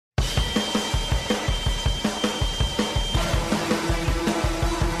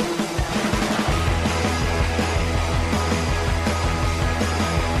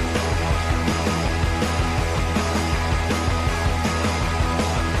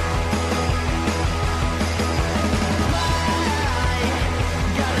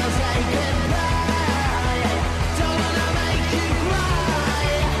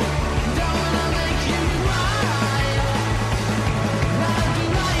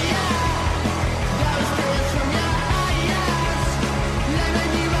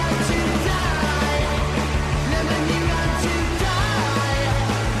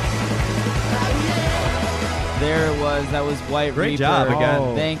That was White Great Reaper. job again.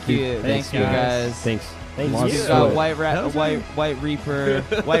 Oh, thank you. Thank you, guys. Thanks. We Thanks. got White Reaper,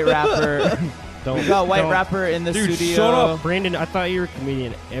 White Rapper. We got White Rapper in the Dude, studio. shut up, Brandon. I thought you were a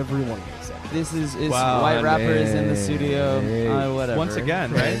comedian. Everyone gets that. This is Wow, White Rapper is in the man. studio. Whatever. Once again,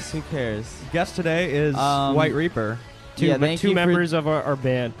 Who right? cares? Who cares? Guest today is White Reaper. Yeah, thank two you for- members of our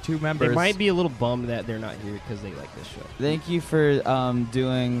band. Two members. They might be a little bummed that they're not here because they like this show. Thank you for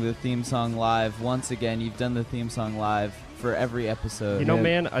doing the theme song live. Once again, you've done the theme song live for every episode. You know,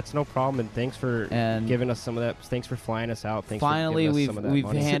 man, it's no problem, and thanks for And giving us some of that. Thanks for flying us out. Thanks finally, for giving us some of that we've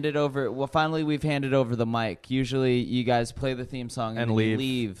money. handed over. Well, finally, we've handed over the mic. Usually, you guys play the theme song and And then you leave.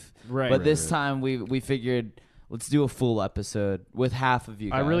 leave. Right. But this time, we figured let's do a full episode with half of you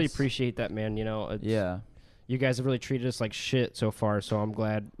guys. I really appreciate that, man. You know, Yeah. you guys have really treated us like shit so far, so I'm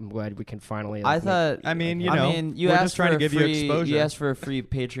glad we can finally. I thought. I mean, you we're asked just trying for to give you free, exposure. You asked for a free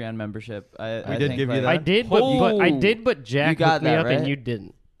Patreon membership. I did think, give you like- that. I did, but Jack You got hooked me that, up right? and you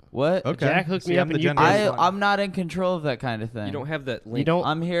didn't. What? Okay. Jack hooked me See, up I'm the and you generous didn't. one. I'm not in control of that kind of thing. You don't have that link. You don't.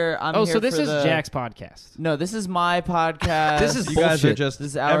 I'm here. Oh, here so this for is the- Jack's podcast. No, this is my podcast. This is You guys are bullshit. just This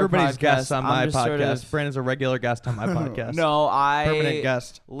is our everybody's podcast. guests on I'm my just sort podcast. of- Brandon's a regular guest on my podcast. No, Permanent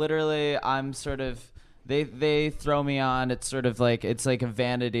guest. Literally, I'm sort of. They throw me on. It's sort of like it's like a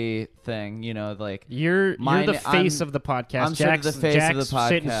vanity thing, you know, like You're the face of the podcast. I'm sort of Jack's, the face of the Jack's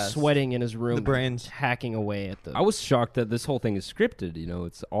sitting podcast. sweating in his room, The brains. hacking away at the. I was shocked that this whole thing is scripted. You know,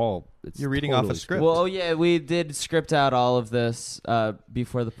 it's You're reading off a totally script. Well, yeah, we did script out all of this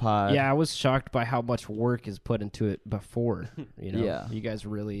before the pod. Yeah, I was shocked by how much work is put into it before. You know, Yeah. you guys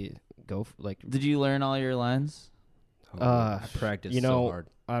really go like. Did you learn all your lines? I practiced you know, so hard.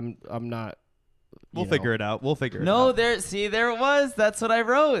 I'm not. We'll figure it out. We'll figure it No, out. there it was. That's what I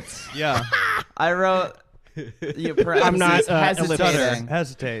wrote. Yeah. I wrote. I'm not, hesitating.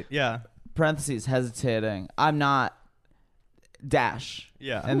 Hesitate. Yeah. Parentheses hesitating. I'm not. Dash.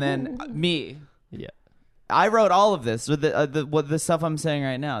 Yeah. And then me. Yeah. I wrote all of this with the stuff I'm saying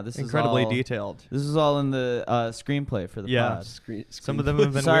right now. This Incredibly is all, detailed. This is all in the screenplay for the Yeah. pod. Some of them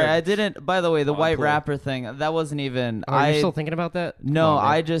have been Sorry, weird. I didn't. By the way, the white play. rapper thing, that wasn't even. Oh, you're still thinking about that? No, Come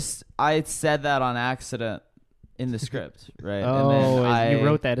on, man. I said that on accident in the script, right? Oh, and then you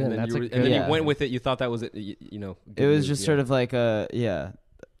wrote that in. And then, That's you, a were- good. and then Yeah. you went with it. You thought that was it. You know, It was just sort of like a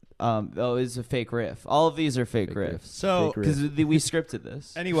it was a fake riff. All of these are fake Fake riffs. riff. So, Because we scripted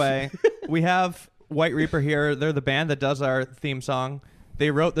this. anyway, we have White Reaper here. They're the band that does our theme song.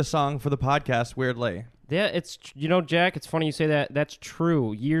 They wrote the song for the podcast, weirdly. Yeah, it's Jack. It's funny you say that. That's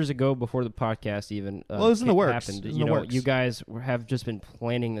true. Years ago, before the podcast even Well, it was in the works. happened, It was in you the know, works. you guys have just been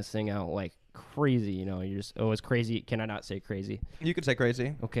planning this thing out like crazy. You know, you're just it's crazy. Can I not say crazy? You could say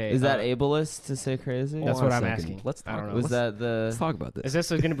crazy. Okay, Is that ableist to say crazy? That's Hold what on a I'm second. asking. Let's I talk don't know. Was that Let's the? talk about this. Is this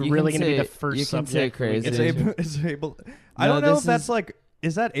going to be You really can going to be the say- first you can say subject? we crazy. get It's, into? it's able. I No, don't know this if that's is- like.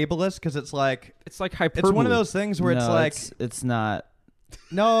 Is that ableist? Because it's like. It's like hyperbole. It's one of those things where it's No, like. it's not.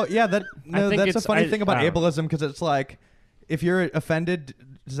 No, yeah, think that's a it's- funny thing about I don't know. ableism because it's like, if you're offended,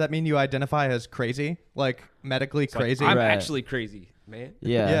 does that mean you identify as crazy, like medically It's like, crazy? I'm Right. actually crazy, man.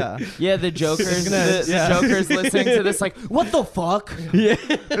 Yeah. Yeah. Yeah, the Joker's gonna- yeah. the Joker's listening to this like, what the fuck? Yeah.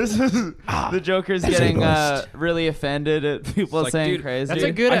 The Joker's getting really offended at people It's like, saying dude, crazy. That's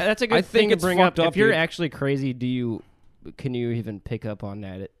a good. That's a good I thing think to it's bring up. fucked up, If you're dude. actually crazy, can you even pick up on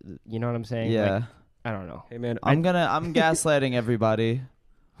that? You know what I'm saying? Yeah. Like, I don't know. Hey, man. I'm gaslighting everybody.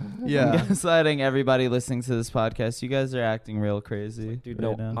 I'm Yeah. gaslighting everybody listening to this podcast. You guys are acting real crazy. Dude,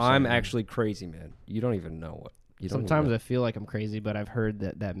 right no, now. I'm actually crazy, man. You don't even know what. You don't Sometimes even I feel like I'm crazy, but I've heard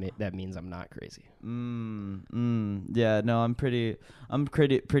that means I'm not crazy. Yeah, no, I'm pretty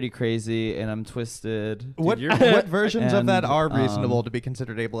crazy and I'm twisted. What you're- what versions of that And, are reasonable to be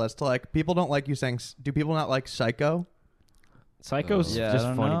considered ableist? Like people don't like you saying. Do people not like psycho? Psycho's Yeah, I just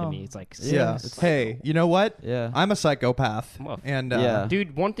don't funny to know. me. It's like, Yeah. it's Hey, you know what? Yeah. I'm a psychopath, I'm a- and Yeah.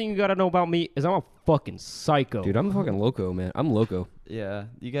 dude, one thing you gotta know about me is I'm a fucking psycho. Dude, I'm fucking loco, man. I'm loco. Yeah,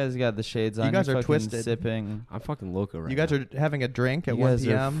 you guys got the shades on. You guys You're are fucking twisted. Sipping. I'm fucking loco right you guys now. are having a drink at You 1 guys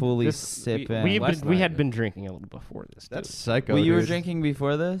are p.m. fully This- sipping. we Last had night, been drinking a little before this. That's Too. psycho. Well, you were dude. drinking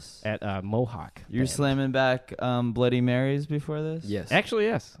before this. At Mohawk. You were Band. slamming back Bloody Marys before this. Yes. Actually,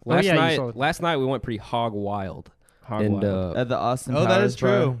 yes. Last you night, saw last night we went pretty hog wild. Hog and Wild. At the Austin. Oh, that Powers is true.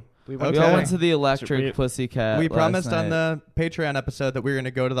 Bar. We Okay. We all to went to the Electric We- Pussycat. We last promised on night. the Patreon episode that we were going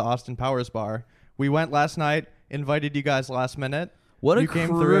to go to the Austin Powers bar. We went last night, invited you guys last minute. What a you crew! came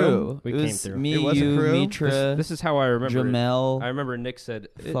through. We it came was through. me, It was a you, crew. Mitra, This is how I remember it. Jamel. I remember Nick said,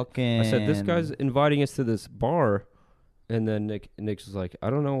 fucking. I said, this guy's inviting us to this bar. And then Nick was like, I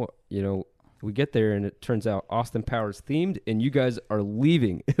don't know, we get there and it turns out Austin Powers themed and you guys are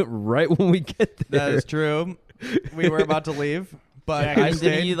leaving right when we get there. That is true. we were about to leave, but Yeah, I Didn't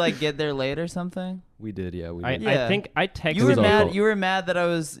stayed. you like get there late or something? We did, yeah. We I, did. Yeah. I think I texted You were was our mad. fault. You were mad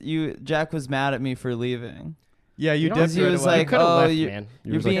that Jack was mad at me for leaving. Yeah, you You did. don't- He right was away. like, could've "Oh, left, you- man.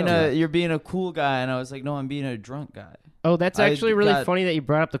 You was like, you're being a cool guy," and I was like, "No, I'm being a drunk guy." Oh, that's I actually really got- funny that you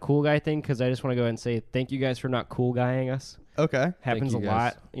brought up the cool guy thing because I just want to go ahead and say thank you guys for not cool guying us. Okay. Happens you a guys.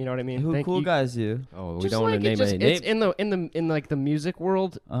 lot. You know what I mean? Who Thank cool you. guys you? Oh, we Just don't want like to it name just, any it's names. in like the music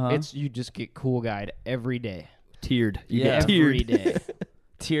world. Uh-huh. It's you just get cool guyed every day. Tiered. You Yeah. get Every tiered. day.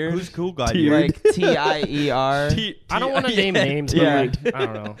 Tiered, Who's cool guy? Tiered. like TIER. I don't want to name names, but Yeah. like, I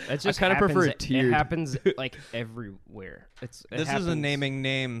don't know. It just kinda happens- prefer It tiered. happens like everywhere. It This is a happens. naming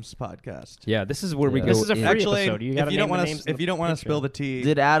names podcast. Yeah, this is where we Yeah. go. This is a in. free Actually, episode. You if gotta you don't name the want names to, in if the you don't want to picture. spill the tea,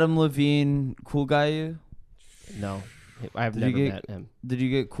 Did Adam Levine cool guy you? No, I've Did you never get- met him. Did you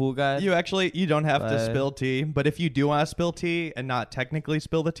get cool guy? you don't have to But- spill tea. But if you do want to spill tea and not technically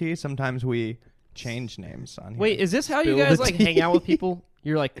spill the tea, sometimes we change names on here. Wait, is this how you Spill guys the like tea. hang out with people?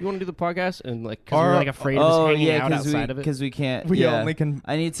 You're like, you want to do the podcast, and like, because you're Or- like afraid of just hanging out outside of it. because we can't. we yeah. only can?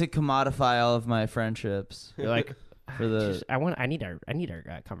 I need to commodify all of my friendships You're like, for the. just, I need our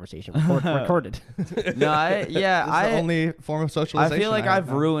conversation recorded. No, I yeah, This is I the only form of I socialization. feel like have I've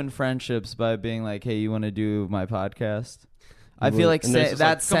now. ruined friendships by being like, "Hey, you want to do my podcast?" I would. feel like And there's just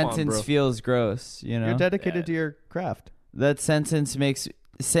that like, "Come on, sentence bro." feels gross. You know, You're dedicated Yeah. to your craft. that sentence makes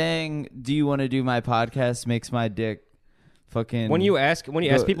saying, "Do you want to do my podcast?" makes my dick fucking. When you ask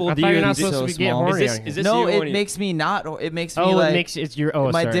people, I do thought you you're not so supposed to get small. horny. Is this- on is here. this no, you it when you- makes me not. It makes me Oh, like it makes it's your.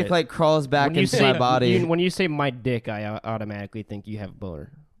 Oh, my sorry. dick like crawls back when you into say my body. when you say my dick, I automatically think you have a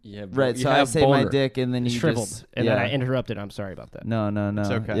boner. Yeah, Right, you so I have say my boner. dick, and then It's you shriveled, just and yeah. then I interrupted. I'm sorry about that. No. It's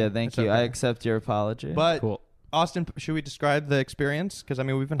okay. Yeah, thank It's you. I okay. accept your apology. But Cool. Austin, should we describe the experience? Because I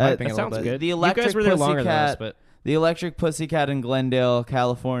mean, we've been Uh, hyping that it a little Sounds bit. good. The You Electric guys were there longer than us, Pussycat- but the Electric Pussycat in Glendale,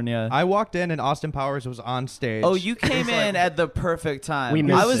 California. I walked in and Austin Powers was on stage. Oh, you came in at the perfect time. We I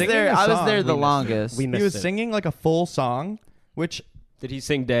missed was it. there. Singing a I was song. there the We missed it. longest. we He missed was it. singing like a full song, which Did he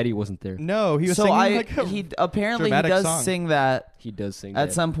sing Daddy wasn't there? no, he was so singing I like a, he apparently he dramatic does song. sing that He does sing at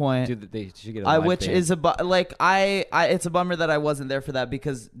Daddy. some point. Dude, they should get a live Which band. is like I it's a bummer that I wasn't there for that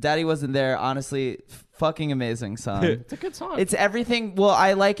because Daddy wasn't there. Honestly, fucking amazing song. It's a good song. It's everything. Well,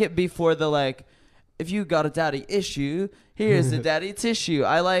 I like it before the like. If you got a daddy issue, here's the daddy tissue.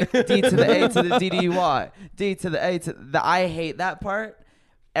 I like D to the A to the DDY, D to the A to the. I hate that part.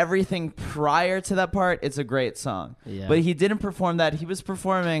 Everything prior to that part, it's a great song. Yeah. But he didn't perform that. He was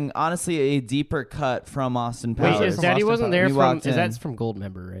performing honestly a deeper cut from Austin Powers. Wait, is from Daddy Austin wasn't Powers. there We from? walked Is in. that from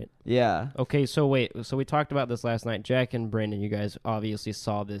Goldmember, right? Yeah. Okay, so wait, so we talked about this last night. Jack and Brandon, you guys obviously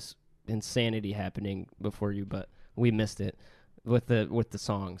saw this insanity happening before you, but we missed it with the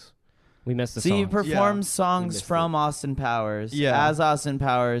songs. We missed the So he songs. performs We songs missed from Austin Powers Yeah. as Austin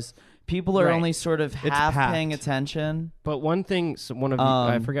Powers. People are Right. only sort of half packed. paying attention. But one thing, one of you,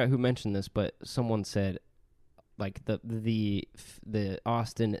 I Um, forgot who mentioned this, but someone said, like the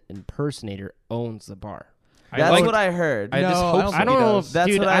Austin impersonator owns the bar. That's liked- what I heard. I just No, hope I don't so. I don't he know. does. If, That's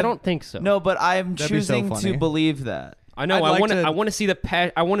dude, what I I- don't think so. No, but I'm That'd be so choosing to funny. believe that. I know. I'd I like want to- I want to see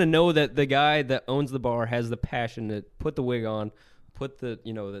the I want to know that the guy that owns the bar has the passion to put the wig on, put the the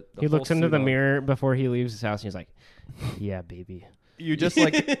He whole looks into suit the on. mirror before he leaves his house, and he's like, "Yeah, baby." You just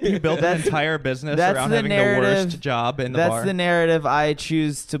like you built an entire business that's around the having the narrative- worst job in the That's bar. the narrative I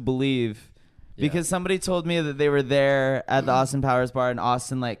choose to believe. Yeah. Because somebody told me that they were there at the Austin Powers bar and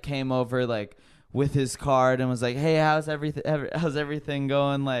Austin like came over like with his card and was like, "Hey, how's everything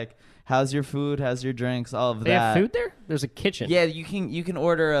going? Like, how's your food? How's your drinks? All of They that." have food there. There's a kitchen. Yeah, you can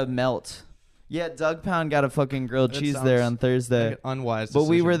order a melt. Yeah, Doug Pound got a fucking grilled That cheese there sounds on Thursday. Like an unwise. But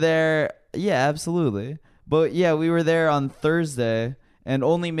we decision. were there. Yeah, absolutely. But yeah, we were there on Thursday, and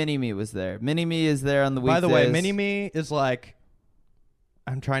only Mini Me was there. Mini Me is there on the weekdays. By the way, Mini Me is like.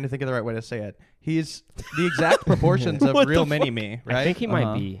 I'm trying to think of the right way to say it. He's the exact proportions of real Mini Me, right? I think he might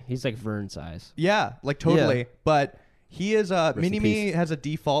Uh-huh. be. He's like Vern size. Yeah, like totally. Yeah. But he is in Mini Me peace. has a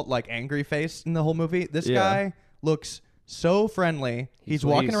default like angry face in the whole movie. This Yeah. guy looks so friendly. He's He's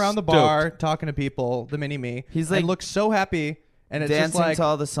walking around the stoked. bar talking to people. The Mini Me. He's and like looks so happy, and it's just dancing like to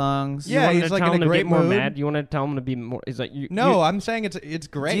all the songs. Yeah, you wanted he's to like tell in him a to great get more mood. mad. You want to tell him to be more. He's like, no, you- I'm saying it's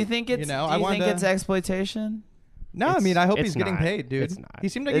great. Do you think it's? you know do I you wanted think to, it's exploitation? no, I It's- mean I hope it's he's getting not. paid, dude. It's not. He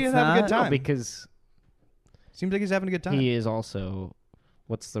seemed like It's he was having a not? good no, time. because Seems like he's having a good time. he is also.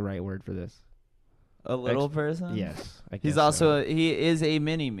 What's the right word for this? A little person. Yes, I He's guess also so. he is a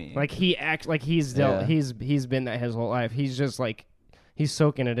Mini Me. Like he acts like he's dealt. Yeah. He's been that his whole life. He's just like he's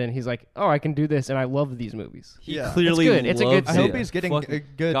soaking it in. He's like, oh, I can do this, and I love these movies. He Yeah. clearly It's good. It's a good loves I hope it. he's getting Fucking- a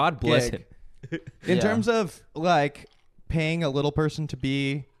good. God bless gig. him. In Yeah. terms of like paying a little person to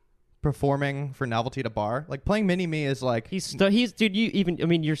be performing for novelty at a bar. Like playing Mini Me is like He's dude. You even I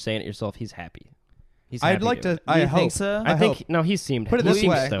mean, you're saying it yourself. He's happy. He's I'd happy like doing to. it. I You hope. think so? I think hope. no. He seemed. Put it he this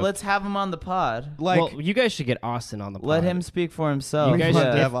seemed way. stoked. Let's have him on the pod. Like well, you guys should get Austin on the pod. Let him speak for himself. You guys, We'd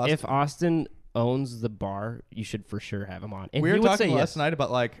love to yeah. have Austin. if Austin owns the bar, you should for sure have him on. And we he were would talking say last yes. night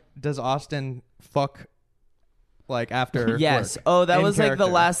about like, does Austin fuck like after? Yes. work? Oh, that In was like the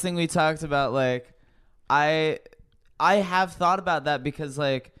character. last thing we talked about. Like, I have thought about that because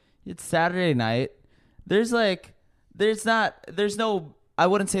like it's Saturday night. There's no. I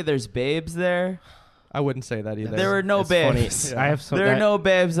wouldn't say there's babes there. I wouldn't say that either. There were no It's funny. babes. I have some. There are that- no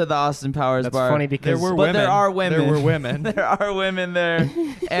babes at the Austin Powers That's bar. funny because There were but women. there are women. There were women. There are women there,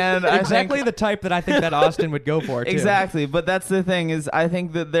 and I exactly think, the type that I think that Austin would go for. Too. exactly. But that's the thing is, I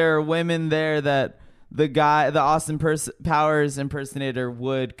think that there are women there that the Austin Powers impersonator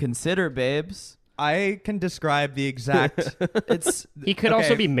would consider babes. I can describe the exact. It's he could Okay,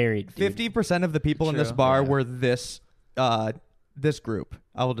 also be married. Dude. 50% of the people in this True. bar Yeah. were this group.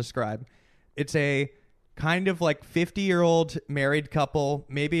 I will describe. It's a kind of like 50-year-old married couple,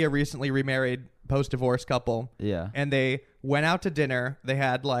 maybe a recently remarried post-divorce couple, yeah. and they went out to dinner. They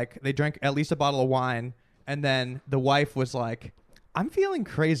drank at least a bottle of wine, and then the wife was like, "I'm feeling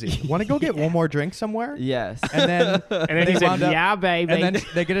crazy. Want to go get one more drink somewhere?" Yes. And then And then they he said, wound up- "Yeah, baby." And then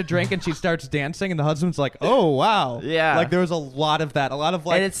they get a drink and she starts dancing and the husband's like, "Oh wow." Yeah. Like there was a lot of that. A lot of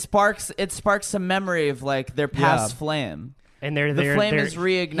like and it sparks some memory of like their past flame. And they're The there. flame is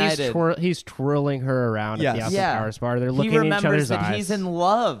reignited. He's twirling her around at the Yes. Austin Yeah. Powers bar. They're He looking in each remembers other's that eyes. he's in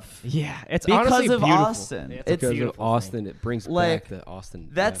love. Yeah, it's Because honestly of beautiful. Austin. It's, It's- a Because of beautiful Austin, it brings Like, back the Austin.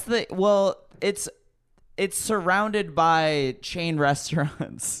 That's the it's surrounded by chain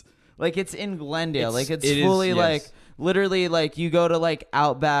restaurants. Like it's in Glendale. Like it's it is, fully yes. like literally like you go to like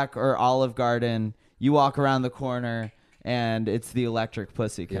Outback or Olive Garden, you walk around the corner and it's the Electric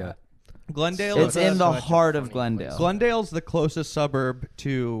Pussycat. Yeah. Glendale. It's is in the such a heart of funny Glendale. place. Glendale's the closest suburb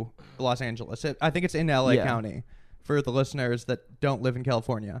to Los Angeles. I think it's in LA Yeah. County for the listeners that don't live in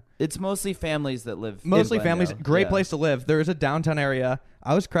California. It's mostly families that live Mostly in families. Glendale. Great Yeah. place to live. There is a downtown area.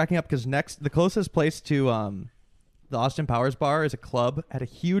 I was cracking up because the closest place to the Austin Powers bar is a club. Had a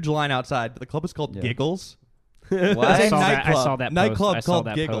huge line outside. The club is called Yeah. Giggles. What? It's a saw that- I nightclub. saw that post. Nightclub I saw called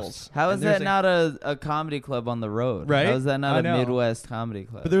that Giggles. post. How And is there's that not a comedy club on the road? Right? How is that I not a know. Midwest comedy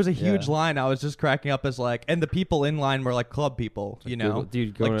club? But there was a huge Yeah. line. I was just cracking up as like, and the people in line were like club people, you know?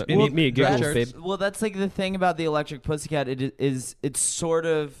 Dude, Like, go to in- meet me at dress Giggles, shirts. babe. Well, that's like the thing about the Electric Pussycat. It's sort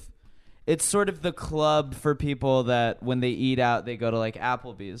of the club for people that when they eat out, they go to like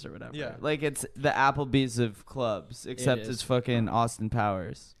Applebee's or whatever. Yeah. Like it's the Applebee's of clubs, except is. it's fucking Austin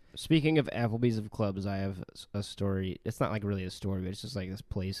Powers. Speaking of Applebee's of clubs, I have a story. It's not like really a story, but it's just like this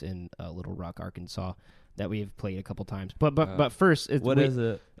place in Little Rock, Arkansas, that we've played a couple times. But first, What is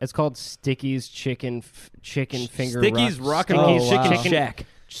it? It's called Sticky's Chicken Finger. Sticky's Rock and Roll Sticky's Chicken Chicken Shack.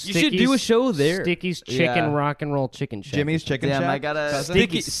 You should do a show there. Sticky's Chicken Yeah. Rock and Roll Chicken Shack. Jimmy's Chicken Damn, Shack. I gotta. Cousin?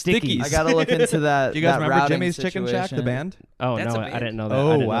 Stickies. I gotta look into that. Do you guys that remember routing Jimmy's Chicken Shack, the situation. band? Oh That's no, a I band. didn't know that. Oh,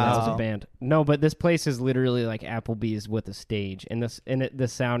 I didn't know that was wow. a band. No, but this place is literally like Applebee's with a stage, and the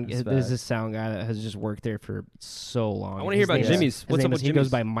sound. That's There's bad. this sound guy that has just worked there for so long. I wanna hear about His name is- Jimmy's. his What's name up is- with He goes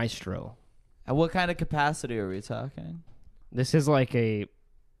Jimmy's? by Maestro. What kind of capacity are we talking? This is like a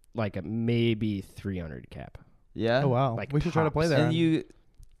maybe 300 cap. Yeah. Oh wow, Like we should try to play tops. there. And you,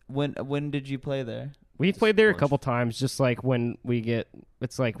 when did you play there? We've played there a bunch. couple times, just like when we get.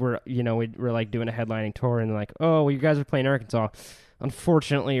 It's like we're we're like doing a headlining tour, and they're like, oh, well, you guys are playing Arkansas.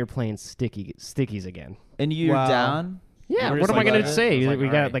 Unfortunately, you're playing Stickies again. And you're Wow. down? Yeah, We're what just am I like, gonna yeah. say? It's like, We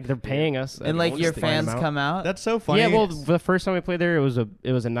all got right. like they're paying us, And like your fans come out? That's so funny. Yeah, well, the first time we played there, it was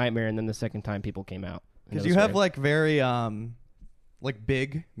a nightmare, and then the second time people came out. and because it you was have great. like very like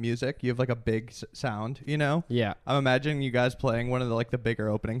big music. You have like a big sound. You know. Yeah, I'm imagining you guys playing one of the bigger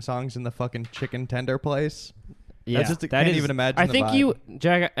opening songs in the fucking chicken tender place. yeah. just- that can't is- even imagine I the think vibe.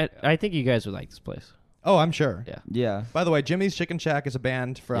 Jack. I think you guys would like this place. Oh, I'm sure. Yeah. Yeah. By the way, Jimmy's Chicken Shack is a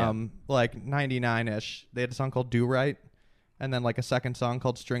band from like 99-ish. They had a song called Do Right, and then like a second song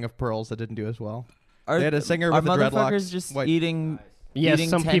called String of Pearls that didn't do as well. They had a singer are with the dreadlocks. motherfuckers just Wait. eating Yes, eating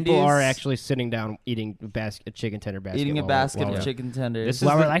some people are tendies? actually sitting down eating a chicken tender basket. eating a while- basket while of we're- chicken tenders. This is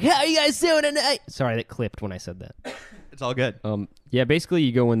while we're like, how you guys doing tonight? Sorry, that clipped when I said that. It's all good. Yeah, basically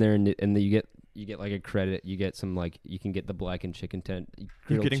you go in there and you get like a credit. You get some like you can get the blackened chicken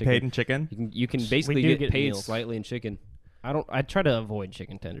You're getting paid in chicken. You can basically do get get paid meals. slightly in chicken. I try to avoid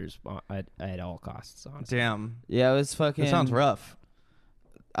chicken tenders at all costs. Honestly. Damn, yeah, it was fucking. that sounds rough.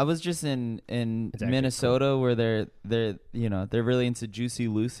 I was just in It's actually Minnesota where they're really into Juicy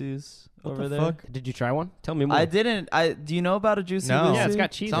Lucy's over the there. fuck? Did you try one? Tell me more. I didn't. Do you know about a Juicy No. Lucy? Yeah, it's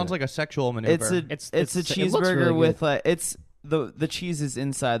got cheese. Sounds in like a sexual maneuver. It's a It's- it's a it looks cheeseburger really with like it's the cheese is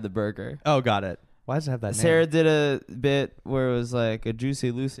inside the burger. Oh, got it. Why does it have that Sarah name? did a bit where it was like a Juicy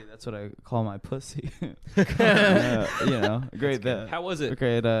Lucy. That's what I call my pussy. Great bit. How was it?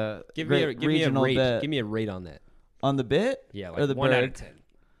 Great. Give me great a regional rate. bit. Give me a rate on that. On the bit. Yeah, Or like the 1 out bird? of 10.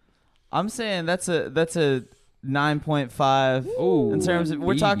 I'm saying that's a 9.5 Ooh. in terms of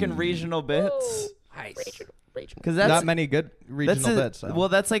we're talking Ooh. regional bits Nice. because that's Not many good regional bits. Though. well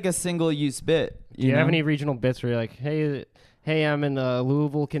that's like a single use bit. Do you have know? any regional bits where you're like, hey, I'm in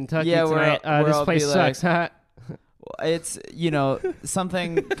Louisville, Kentucky Yeah, where tonight. I'll This be place like- sucks, huh? It's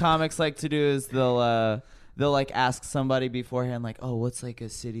something comics like to do is they'll like ask somebody beforehand like, oh, what's like a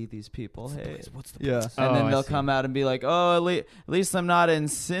city these people hate? What's the yeah. And Oh, then I they'll see. come out and be like, oh, at least I'm not in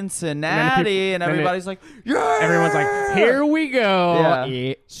Cincinnati, and then everybody's like, yeah. Everyone's like, here we go. Yeah.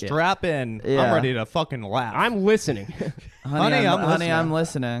 Yeah. Strap in. Yeah. I'm ready to fucking laugh. I'm listening. honey, I'm I'm listening.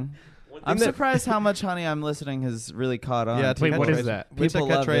 listening. I'm surprised how much Honey I'm Listening has really caught on. Yeah, it's a Wait, what is catchphase. that? It's a People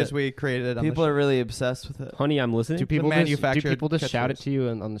love catchphrase it. we created. On People the are really obsessed with it. Honey, I'm listening. Do people manufactured just shout it catchphrase. to you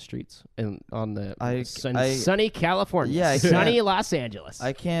on the streets and on the I- sunny California, Yeah, I sunny Los Angeles?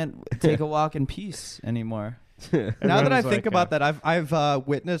 I can't take a walk in peace anymore. Now that Everyone's I think like, about that, I've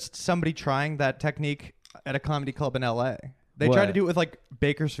witnessed somebody trying that technique at a comedy club in L.A. They tried to What? do it with like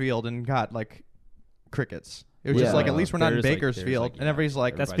Bakersfield and got like crickets. It was just Yeah. like at least we're not in There's, like- Bakersfield, there's, like, and everybody's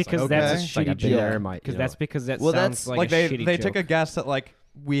like, That's Everybody's because like, that's a okay. shitty Like, I've been joke. there, might, Because you know. that's because that Well, sounds that's- like, like a they shitty took a joke. guess that like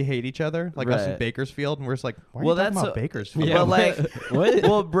we hate each other, like us in Right. Bakersfield, and we're just like, why are Well, you talking that's about a- Bakersfield? But like, What?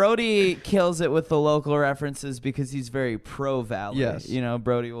 well, Brody kills it with the local references because he's very pro Valley. Yes.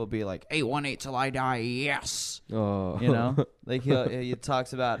 Brody will be like, "A18 till I die." Yes. Oh. Like he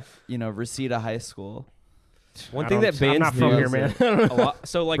talks about Reseda High School. One I thing don't- that bands I'm not from do here, man. a lot.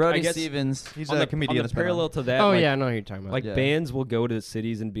 So like Brody I guess Stevens. He's on a the comedian. On the that's been on. parallel to that, Oh like, yeah, I know what you're talking about. like Yeah. bands will go to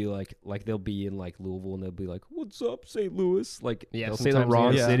cities and be like they'll be in like Louisville and they'll be like, "What's up, St. Louis?" Like Yeah, they'll say the sometimes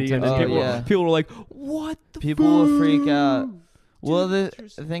wrong they- city, and then sometimes people, they- yeah. people are like, "What the People will fuck?" freak out. Well, the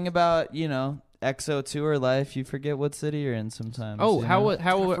thing about EXO tour life, you forget what city you're in sometimes. Oh, you how know?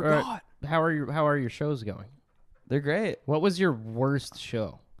 how are your shows going? They're great. What was your worst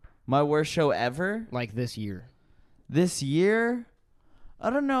show My worst show ever like this year? this year. I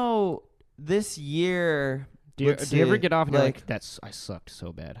don't know. This year, Do you, let's do you ever see, get off and you're like, I sucked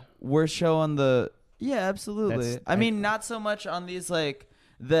so bad? worst show on the. Yeah, absolutely. That's- I mean, not so much on these like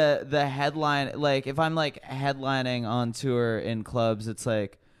the headline. Like if I'm like headlining on tour in clubs, it's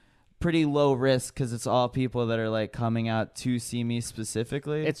like pretty low risk because it's all people that are like coming out to see me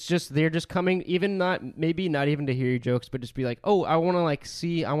specifically. It's just they're just coming, even not even to hear your jokes, but just be like, oh, I want to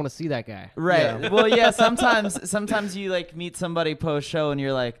see that guy. right. Well, yeah. Sometimes you like meet somebody post show and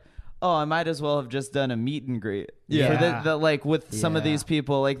you're like, oh, I might as well have just done a meet and greet. Yeah. For the like with some of Yeah. these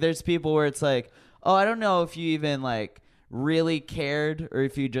people, like there's people where it's like, oh, I don't know if you even like really cared or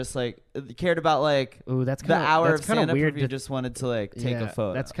if you just like cared about like Ooh, that's the kind hour that's of kind stand of up, or weird. if you just wanted to like take a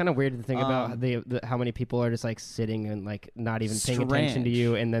photo. That's kind of weird to think about how many people are just like sitting and like not even paying attention to Strange.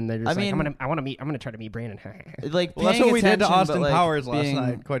 you, and then they're just I like, mean- I'm gonna try to meet Brandon. like Well, that's paying what we did to attention, Austin but, like, Powers last being-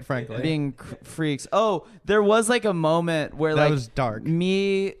 night. Quite frankly, being freaks. Oh, there was like a moment where that like was dark.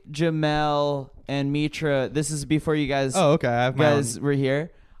 me, Jamel, and Mitra. This is before you guys Oh, okay. I have my guys own. were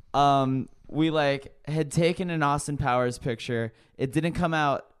here. We like had taken an Austin Powers picture. It didn't come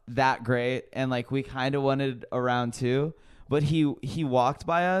out that great, and like we kind of wanted a round two, but he walked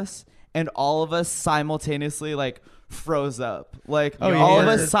by us, and all of us simultaneously like froze up. Like Oh, all yeah. of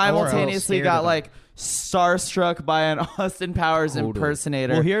Or us simultaneously scared got of him. like starstruck by an Austin Powers Totally.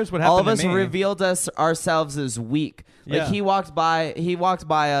 impersonator. Well, here's what all happened of us to me. revealed ourselves as weak. Like Yeah. he walked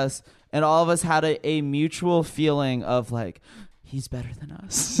by us, and all of us had a mutual feeling of like, he's better than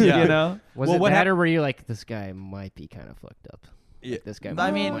us. Yeah. You know? Was Well, it what bad, hap- or were you like, this guy might be kind of fucked up? Yeah. This guy.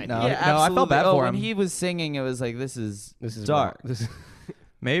 I mean, might no, be. yeah, no, I felt absolutely. bad Oh, for when him. he was singing, it was like, this is This is dark. This is,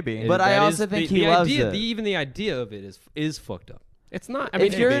 Maybe. But I That also is- think the, he the loves idea, it. even the idea of it is fucked up. it's not. I mean,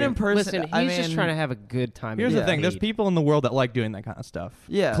 If you're an maybe. in-person, listen, I he's just mean, trying to have a good time. Here's and the get thing: there's paid. people in the world that like doing that kind of stuff.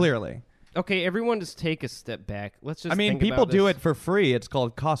 Yeah. Clearly. Okay, everyone, just take a step back. Let's just. I mean, think people about do this. it for free. It's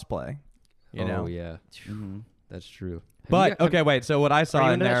called cosplay. You know. Oh yeah, Mhm. that's true. But okay, wait. So what I Are saw you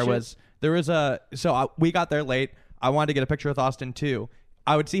in into that there shit? was there was we got there late. I wanted to get a picture with Austin too.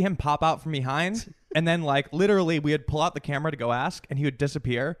 I would see him pop out from behind, and then like literally we would pull out the camera to go ask, and he would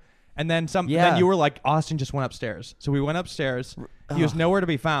disappear. And then Yeah. Then you were like, Austin just went upstairs. So we went upstairs. He was nowhere to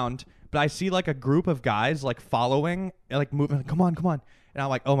be found. But I see like a group of guys like following, like moving. Like, come on. and I'm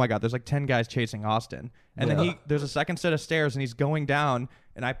like, oh my god, there's like 10 guys chasing Austin, and then there's a second set of stairs, and he's going down,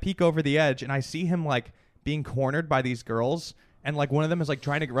 and I peek over the edge, and I see him like being cornered by these girls, and like one of them is like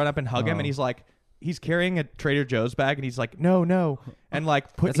trying to run up and hug him, and he's like. He's carrying a Trader Joe's bag, and he's like, no. And like,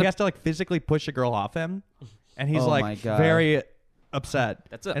 he has to like physically push a girl off him. And he's my like God. very upset.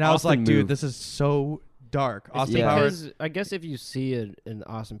 And I was like, move. dude, this is so dark. Austin Yeah. Powers. Because I guess if you see an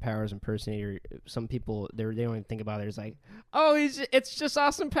Austin Powers impersonator, some people they don't even think about it. It's like, oh, it's just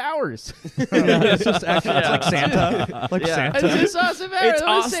Austin Powers. It's just actually it's like Santa. Like Yeah. It's Santa. just Austin Powers. It's I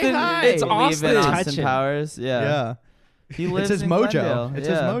wanna say Austin. hi. It's Believe Austin. in Touch Austin him. Powers. Yeah. Yeah. He lives It's his in mojo. Glendale. It's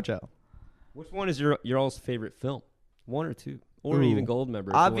Yeah. his mojo. Which one is your all's favorite film? 1 or 2, or Ooh. even Goldmember? if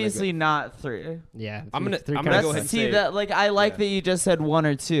you wanna Obviously not 3. Yeah, I'm gonna- three I'm kinda gonna go That's ahead and see say- that like I like Yeah. that you just said 1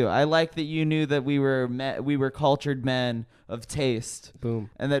 or 2. I like that you knew that we were cultured men of taste, boom.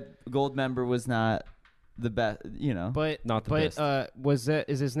 and that Goldmember was not the best. You know, But Not the but best.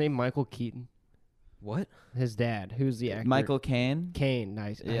 is his name Michael Keaton? What? His dad, who's the actor? Michael Caine. Caine.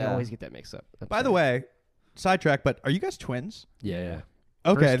 Nice. I Yeah. always get that mixed up. I'm By the sorry. way, sidetrack, but are you guys twins? Yeah.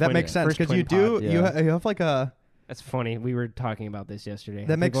 Okay, First that twin- makes sense first because you twin do pod. Yeah. you have like a That's funny. We were talking about this yesterday.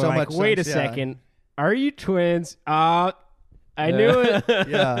 That makes People so are like, much Wait sense, a yeah. second. Are you twins? I knew it.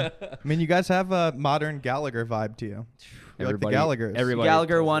 yeah. I mean, you guys have a modern Gallagher vibe to you. You're like the Gallaghers. Everybody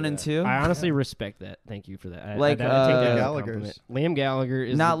Gallagher tells me 1 and that. 2. I honestly respect that. Thank you for that. I Like, take that as a Gallaghers. compliment. Liam Gallagher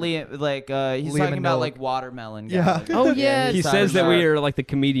is Not the- Liam. Like he's Liam talking and about Noel. like Watermelon. Yeah. Gallagher. Oh, yeah. he's He talking says that about- we are like the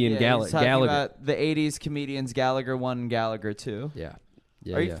comedian yeah, Gallagher. he's talking Gallagher. about the '80s comedians Gallagher 1 and Gallagher 2. Yeah.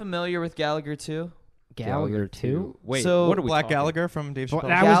 Yeah. Are you yeah. familiar with Gallagher 2? Gallagher too. Wait, So- what are we Black talking? Gallagher from Dave Well,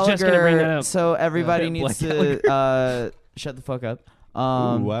 Chappelle. I was just gonna bring that up. So everybody Yeah. needs Black to shut the fuck up.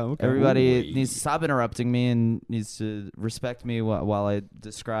 wow, okay. Everybody Ooh. needs to stop interrupting me and needs to respect me while I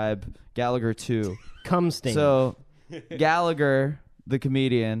describe Gallagher 2. Cum stain. So Gallagher, the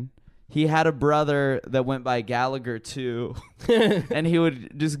comedian, he had a brother that went by Gallagher 2. And he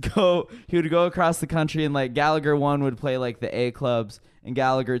would go across the country, and like Gallagher 1 would play like the A clubs, and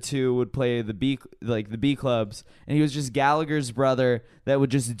Gallagher 2 would play the B clubs, and he was just Gallagher's brother that would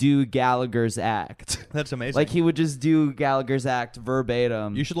just do Gallagher's act. That's amazing. Like he would just do Gallagher's act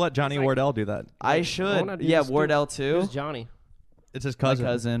verbatim. you should let Johnny It's like- Wardell do that. I should. wanna do Yeah, this too. Wardell too. Who's Johnny? It's his My cousin.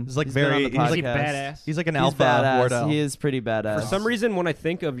 cousin. He's like He's been very. on the He's Is he like, badass? he's like an He's alpha badass. Wardell. He is pretty badass. For some reason, when I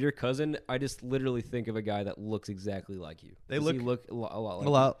think of your cousin, I just literally think of a guy that looks exactly like you. They Does he look- a lot like a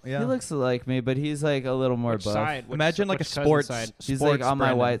lot. Yeah. He looks like me, but he's like a little more Which buff. side? Imagine like a which cousin sports. side? He's sports like on my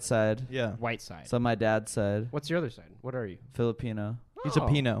Brandon. white side. Yeah. White side. It's on my dad's side. What's your other side? What are you? Filipino. He's a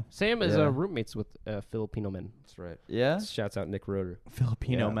Pino. Sam is Yeah. roommates with Filipino men. That's right. Yeah. Shouts out Nick Roeder.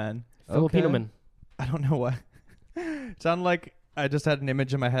 Filipino Yeah. man. Filipino Okay. men. I don't know why. Sound like I just had an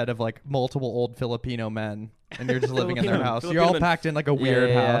image in my head of like multiple old Filipino men, and you're just living in their Filipino- house. You're Filipino all men. packed in like a weird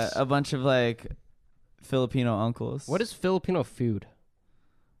Yeah, house. a bunch of like Filipino uncles. What is Filipino food?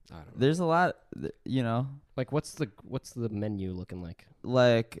 I don't know. There's a lot, you know, Like what's the menu looking like?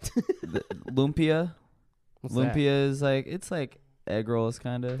 like the lumpia. What's Lumpia is like it's like egg rolls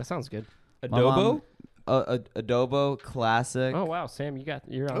kind That? of. That sounds good. Adobo? Adobo classic. Oh wow, Sam,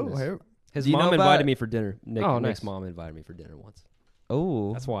 you're on this. hey. His Do you mom know invited about- me for dinner. Nick's nice. mom invited me for dinner once.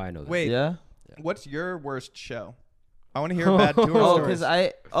 Oh. That's why I know that. Wait. Yeah. What's your worst show? I want to hear a bad tour Oh, stories. because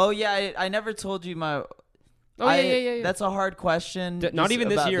I never told you my. Oh yeah. That's a hard question. Not just even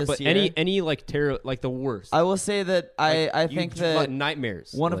this about year, but any like terror, like the worst. I will say that I You think just that like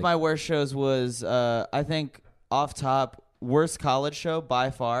nightmares. one of Like, my worst shows was I think off top worst college show by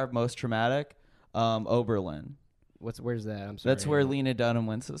far, most traumatic. Oberlin. Where's that? I'm sorry. That's where Lena Dunham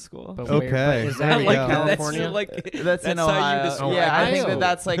went to school. But Okay. but is There that you like go. California? That's like That's in how you Ohio. describe Yeah, I think Ohio.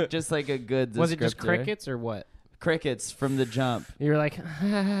 that's like just like a good. Was it just descriptor. crickets or what? Crickets from the jump. You're like,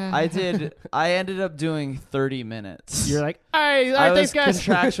 I ended up doing 30 minutes. You're like, hey, I was thanks guys.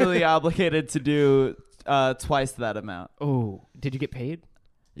 contractually obligated to do twice that amount. Oh, did you get paid?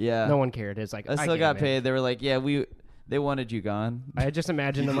 Yeah. No one cared. It's like I still get got it, man. paid. They were like, yeah, they wanted you gone. I just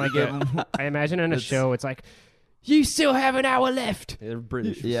imagine them like Get I imagine in a It's- show it's like, you still have an hour left. they're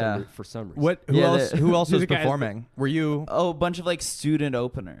British. Yeah. For some reason. What? Who Yeah, else? the- Who else was the guys- performing? Were you? Oh, a bunch of like student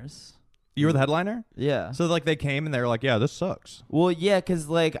openers. You were the headliner. Yeah. So like they came and they were like, "Yeah, this sucks." Well, yeah, because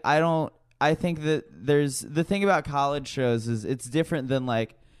like I think that there's the thing about college shows is it's different than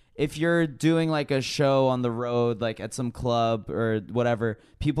like if you're doing like a show on the road, like at some club or whatever,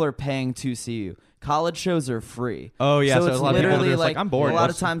 people are paying to see you. College shows are free. Oh yeah. So, it's a lot of people are literally just like, "I'm bored." A lot of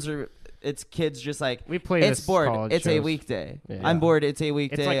Let's- times are it's kids just like We play it's this bored. college It's a shows. weekday. Yeah. I'm bored. It's a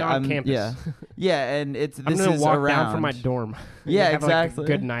weekday. It's like on I'm, campus. Yeah, yeah, and it's I'm this gonna is walk around. down from my dorm. Yeah, have, exactly. Like,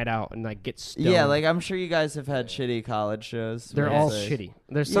 a good night out and like get stoned. Yeah, like I'm sure you guys have had shitty college shows. they're where all it's like- shitty.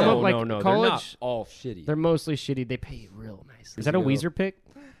 There's some Yeah. of like no, they're college. not all shitty. They're mostly shitty. They pay real nice. Is that a You know- Weezer pick?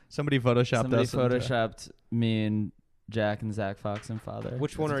 Somebody photoshopped Somebody us. into- photoshopped me and Jack and Zach Fox and Father.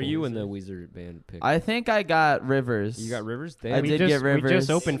 Which one are you in the Weezer band pick? I think I got Rivers. You got Rivers? I Damn. did get Rivers. We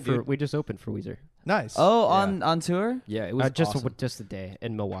just opened for Weezer. Nice. Oh, Yeah. on tour? Yeah, it was just awesome. just a day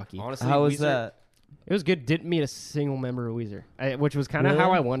in Milwaukee. Honestly, How was Weezer- that? It was good. Didn't meet a single member of Weezer, which was kind of how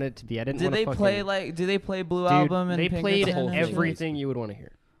Really? I wanted it to be. I didn't. Did wanna they fucking, play like? Do they play Blue Dude, Album and they played Pinkerton and shit? everything you would want to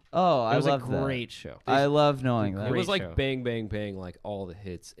hear. Oh, It I was love a great show. I love knowing that. It was Great like show. bang, bang, bang, like all the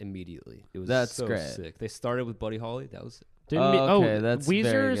hits immediately. It was That's so great. sick. They started with Buddy Holly. That was Didn't okay, that's very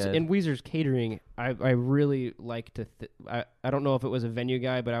Weezer's good. and Weezer's catering. I really like to. I don't know if it was a venue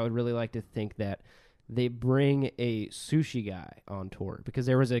guy, but I would really like to think that they bring a sushi guy on tour because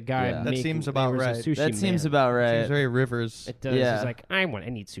there was a guy. Yeah. That seems about there was a right. sushi That seems man. about right. Seems very Rivers. It does. Yeah. He's like, I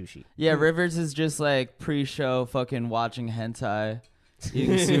need sushi. Yeah, Rivers is just like pre-show fucking watching hentai,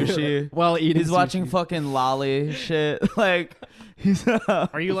 eating sushi. Well, He's watching fucking lolly shit. Like he's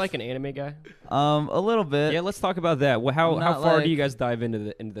Are you like an anime guy? a little bit. yeah. Let's talk about that. How Not far like- do you guys dive into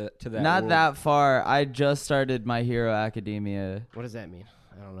that? Not world? that far. I just started My Hero Academia. What does that mean?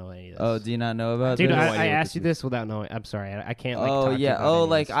 I don't know any of this. Oh, do you not know about Dude, this? no I idea what asked this you is. this without knowing. I'm sorry, I can't. Like, Oh talk to you yeah. about Oh, any of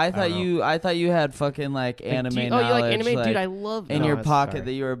like this. I don't thought know. you had fucking like anime do you, knowledge. Oh, you like anime, like, dude? I love. in no, your I'm pocket sorry.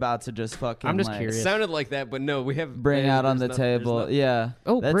 that you were about to just fucking. I'm just like, It curious. sounded like that, but no, we have Bring out on the table. Yeah.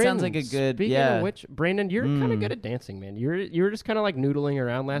 Oh, that Brandon, sounds like a good. Speaking yeah. of which, Brandon, you're kind of Mm. good at dancing, man. You were just kind of like noodling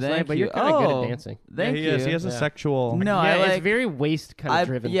around last Thank night, but you. you're kind of good Oh, at dancing. Thank yeah, you. he is. He has a Yeah. sexual. No, yeah, I like. it's very waist kind of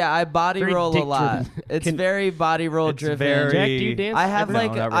driven. Yeah, I body Very roll a dick lot. driven. It's Can- very body roll It's driven. very- Jack, do you dance? I have No,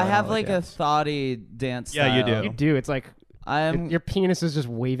 like not I really. have I like dance. a thoughty dance. Yeah, you style. do. You do. It's like I am. your penis is just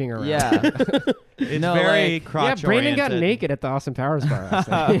waving around. Yeah. It's No, very like- Yeah, crotch Brandon got oriented. naked at the Austin Powers bar last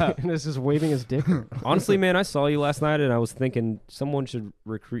night. and is just waving his dick. around. Honestly, man, I saw you last night, and I was thinking someone should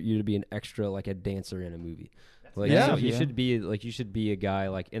recruit you to be an extra, like a dancer in a movie. Like, Yeah. so you Yeah. should be a guy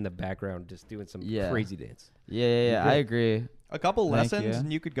like in the background, just doing some Yeah. crazy dance. Yeah. I agree. A couple Thank lessons, you.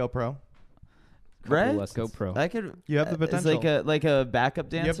 and you could go pro. Couple Right? lessons. GoPro. I could. You have the It's like a backup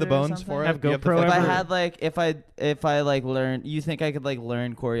dancer. You have the or bones something? for it. Have You have the GoPro If I ever- had like if I like learn, you think I could like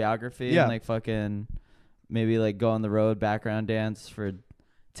learn choreography Yeah. and like fucking maybe like go on the road background dance for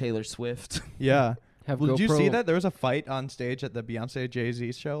Taylor Swift? Yeah. Have Well, did you see GoPro- that there was a fight on stage at the Beyonce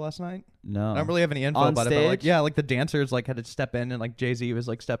Jay-Z show last night? No. I don't really have any info On about it, but like stage? yeah, like the dancers like had to step in and like Jay-Z was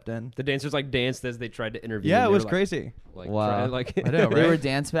like stepped in. The dancers like danced as they tried to interview. Yeah, and it they was were, crazy. Like, Wow. trying to, like I know, They were right?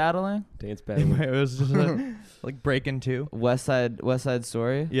 dance battling. dance battle. it was just like breaking two. West Side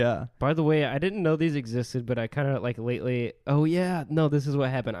Story. Yeah. By the way, I didn't know these existed, but I kind of like lately. Oh yeah, no, this is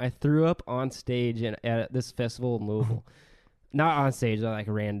what happened. I threw up on stage at this festival in Louisville. Not on stage. I like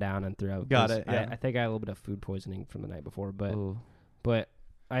ran down and threw up. Got 'cause it, yeah. I think I had a little bit of food poisoning from the night before, but Ooh.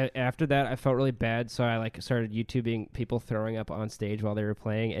 after that I felt really bad, so I like started YouTubing people throwing up on stage while they were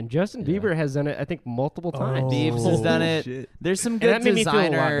playing. And Justin Yeah. Bieber has done it, I think, multiple times. Biebs has done it. Shit. There's some And good that made me feel a lot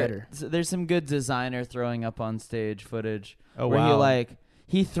designer. better. There's some good designer throwing up on stage footage Oh where wow. he like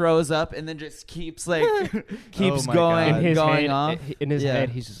he throws up and then just keeps like keeps Oh my going God. In his going head, off. in his Yeah. head,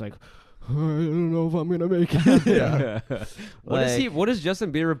 he's just like, I don't know if I'm gonna make it. Yeah. Like- What does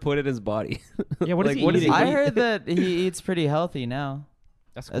Justin Bieber put in his body? Yeah, what is Like, he what is eating? I heard that he eats pretty healthy now,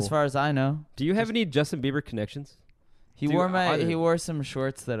 That's cool. as far as I know. Do you have any Justin Bieber connections? He Dude, he wore some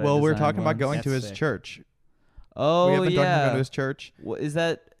shorts that I Well, we're designed talking about once. going to That's his sick. church. Oh we have been talking about yeah. his church. Is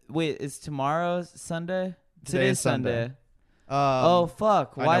that wait? Is tomorrow Sunday? Today Today's is Sunday. Oh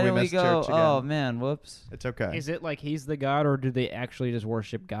fuck! I Why know we didn't we missed go? church again. Oh man, whoops. It's okay. Is it like he's the god, or do they actually just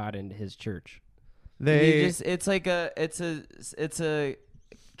worship God in his church? They It's like it's a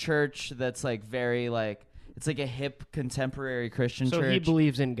church that's like very like it's like a hip contemporary Christian So church. he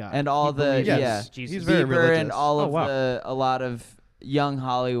believes in God. And all He the- believes Yes. yeah. Jesus. He's very Bieber religious. and all Oh, of wow. a lot of young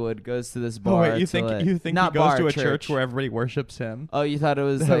Hollywood goes to this Oh, bar. wait, you to, think like- you think he not goes bar, to a church where everybody worships him? Oh, you thought it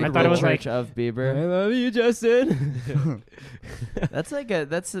was I like thought it the was church like- of Bieber. love you, Justin. That's like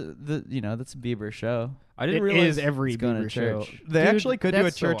that's a Bieber show. I didn't It realize is every he's going to Bieber show. church. They Dude, actually could do a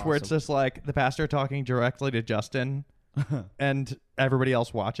that's so church where it's awesome. just like the pastor talking directly to Justin, and everybody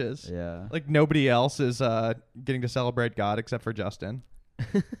else watches. Yeah. Like nobody else is getting to celebrate God except for Justin.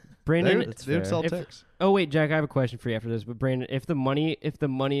 Brandon, They That's would fair. sell If- ticks. oh wait, Jack, I have a question for you after this. But Brandon, if the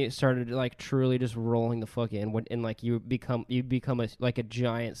money started like truly just rolling the fuck in, and like you become a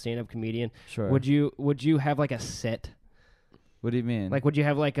giant stand up comedian, Sure. would you have like a set? What do you mean? Like, would you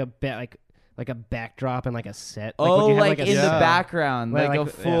have like a backdrop and like a set? oh, would you have like in the Yeah. background, like a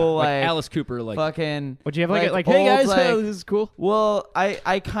full like like Alice Cooper, like fucking. Would you have like like hey guys, old, like- this is cool. Well,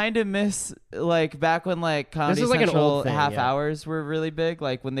 I kind of miss like back when like Comedy is like an Central old thing, half yeah. hours were really big.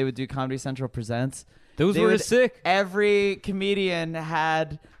 Like when they would do Comedy Central Presents, those they were would- sick. every comedian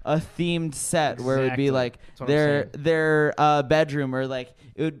had a themed set where it would be Exactly. like That's what I'm their bedroom, or like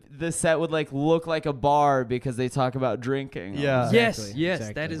the set would like look like a bar because they talk about drinking. Yeah. Exactly, Yes,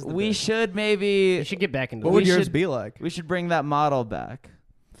 exactly. that is. The We best. should maybe You should get back into What it. would we yours should- be like? we should bring that model back.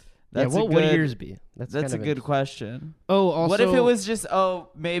 Yeah, That's a what good, would yours be? That's kind a of good interesting. question. Oh, also, What if it was just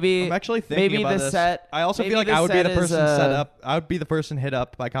maybe I'm actually thinking maybe about the this. set. I also maybe feel like the I would be set the is, person set up. I would be the person hit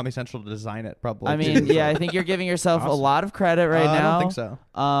up by Comedy Central to design it, probably. I mean, yeah, I think you're giving yourself a Awesome. lot of credit right I now. don't think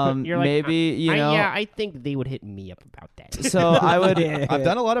so. You're like, Maybe you know. I think they would hit me up about that. So I would. I've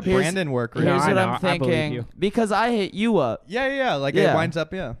done a lot of Here's- Brandon work. No, Here's I what know, I'm I believe thinking you. because I hit you up. Yeah. Like Yeah. it winds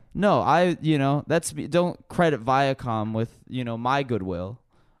up. Yeah. No, that's don't credit Viacom with my goodwill.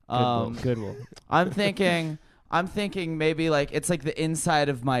 Goodwill. I'm thinking maybe like it's like the inside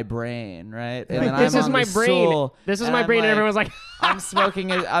of my brain, right? And then This I'm is on my the brain. stool, This is and my I'm brain, and like- everyone's like,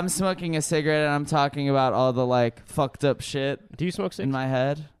 I'm smoking a cigarette and I'm talking about all the like fucked up shit "Do you smoke cigs?" in my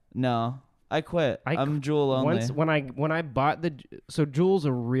head. No, I quit. I'm Juul only. Once when I bought so Juul's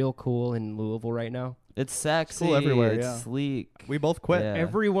are real cool in Louisville right now. It's sexy. cool everywhere, It's yeah. sleek. We both quit. Yeah.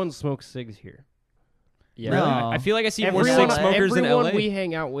 Everyone smokes cigs here. Yeah, No. I feel like I see more Everyone, cig smokers in everyone LA. we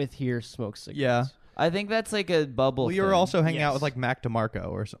hang out with here smokes cigarettes. Yeah. I think that's like a bubble. We were thing. also hanging out Yes. with like Mac DeMarco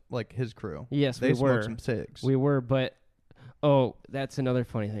or like his crew. Yes, They we smoked were. some cigs. We were, but that's another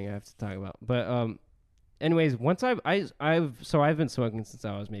funny thing I have to talk about. But anyways, once I've been smoking since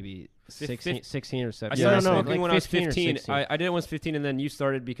I was maybe 16 or I 17. started no, smoking like when I was 15 or 15. 16. I did it when I was 15, and then you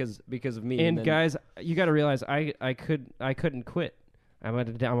started because of me. And then, guys, you got to realize I couldn't quit. I'm a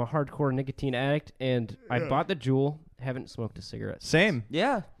hardcore nicotine addict, and I bought the Juul. Haven't smoked a cigarette. Same.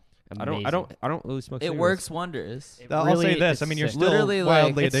 Yeah, I don't really smoke. it cigarettes. works wonders. I'll say this. I mean, you're sick. still Literally, like,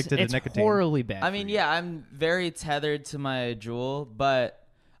 wildly It's addicted to nicotine. horribly bad. I mean, yeah, I'm very tethered to my Juul, but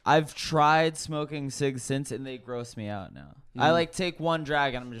I've tried smoking cigs since, and they gross me out now. I like take one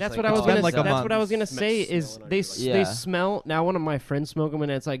drag, and I'm just That's like, what I was oh, been gonna. like a That's month. what I was gonna say. Smell Is on they your s- Yeah. they smell now? One of my friends smoke them,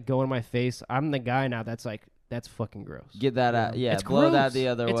 and it's like going in my face. I'm the guy now. That's fucking gross. get that out. Yeah, It's blow that gross. the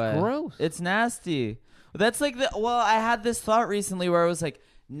other It's way. gross. It's nasty. That's like I had this thought recently where I was like,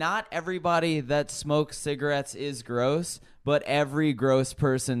 not everybody that smokes cigarettes is gross, but every gross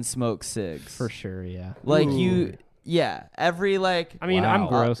person smokes cigs. For sure. Yeah. Like Ooh. every like. I mean, Wow. I'm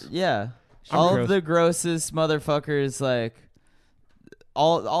gross. Yeah. I'm all gross. of the grossest motherfuckers, like,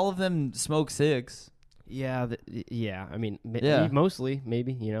 all of them smoke cigs. Yeah. Yeah. I mean, Yeah. mostly,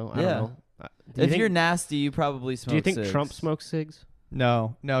 maybe. I Yeah. don't know. Do you If think- you're nasty, you probably smoke do you think cigs. Trump smokes cigs?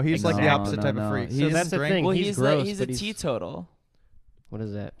 No, he's like the Exactly. opposite No, type no, of no. freak. He's- So that's the thing. Well, He's he's gross, he's a but he's- teetotal. What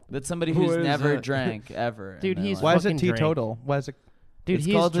is that, That's somebody Who who's is never that? drank ever. in Dude, their he's life. Why is it fucking drank. teetotal? Why is it? dude? It's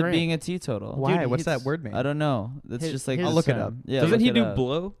he's called drank. being a teetotal. Why? Dude, What's that he's- word mean? I don't know. That's His- just like his- I'll look it up. Yeah, Doesn't look he it do up.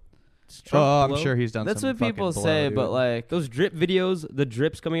 blow? Does Oh, Trump I'm blow? sure he's done. That's some what people fucking say, blow, but dude. like, Those drip videos, the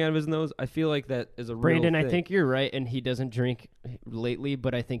drips coming out of his nose. I feel like that is a real Brandon, I thing. think you're right, and he doesn't drink lately,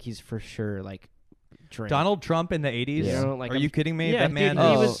 but I think he's for sure like drank. Donald Trump in the 80s. You know, like, Are I'm- you kidding me? Yeah, That man dude,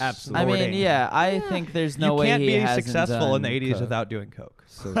 he is was- absolutely. I mean, yeah, I think there's no you way can't he be hasn't successful in the done 80s coke. without doing coke.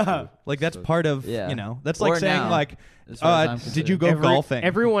 So true. Like that's So part of Yeah. that's Or like saying now, like as far as I'm did you concerned. go golfing?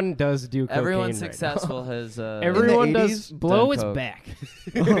 Everyone does do cocaine. Everyone right successful has. now. Everyone does. 80s, Blow done is coke. back.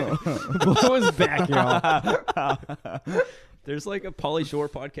 Blow is back, y'all. There's like a Pauly Shore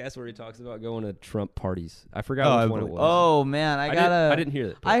podcast where he talks about going to Trump parties. I forgot Oh, which one it was. Oh man, I didn't hear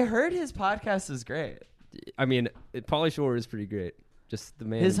that. but I heard his podcast is great. I mean, Pauly Shore is pretty great. Just the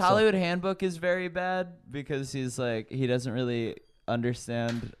man. His himself. Hollywood Handbook is very bad because he's like he doesn't really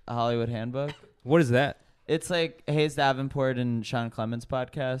understand Hollywood Handbook. What is that? It's like Hayes Davenport and Sean Clemens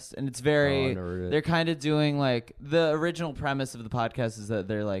podcast, and it's very. Oh, I never heard it. They're kind of doing like the original premise of the podcast is that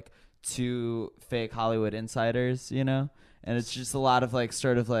they're like two fake Hollywood insiders, you know, and it's just a lot of like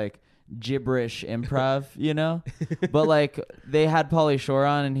sort of like gibberish improv, you know, but like they had Pauly Shore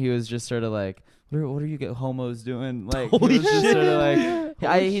on, and he was just sort of like. What are you get homos doing? Like he was just sort of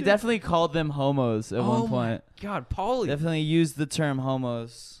like he definitely called them homos at one point. God, Pauly. Definitely used the term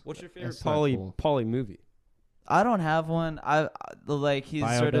homos. What's your favorite That's not Pauly cool. Pauly movie? I don't have one. I like he's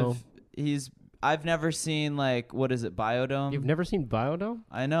sort of Biodome. I've never seen like what is it Biodome? You've never seen Biodome?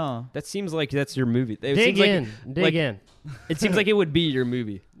 I know. That seems like that's your movie. It Dig seems like- in. Dig like- in. It seems like it would be your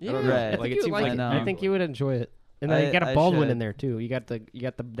movie. I don't know. Right. Like I it think seems you like I know. I think you would enjoy it. And then you got I a Baldwin should. in there too. You got the Which guy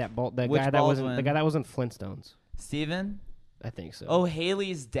that wasn't Baldwin? the guy that wasn't Flintstones. Steven? I think so. Oh,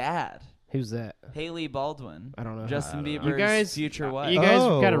 Haley's dad, Who's that? Haley Baldwin, I don't know. Justin I don't know. Bieber's You guys, future wife. You guys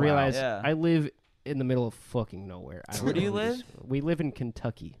Oh, got to wow. realize Yeah. I live in the middle of fucking nowhere. I don't Where do know you who live? this- We live in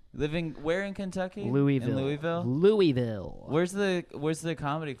Kentucky. Living where in Kentucky? Louisville. In Louisville. Louisville. Where's the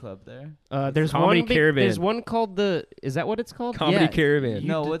comedy club there? There's Comedy one. Caravan. There's one called the. Is that what it's called? Comedy Yeah. Caravan.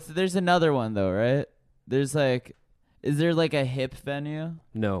 No, there's another one though, right? There's like, is there like a hip venue?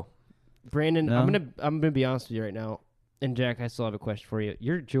 No. Brandon, No? I'm gonna be honest with you right now. And Jack, I still have a question for you.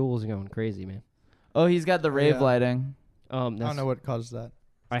 Your Juul's going crazy, man. Oh, he's got the rave Yeah. lighting. I don't know what caused that.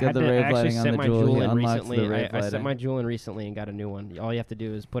 I got had the to rave actually lighting on set the my Juul. He Juul in unlocks recently. the rave I set lighting. my Juul in recently and got a new one. All you have to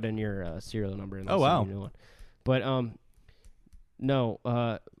do is put in your serial number and Oh, they'll send wow. you a new one. But no,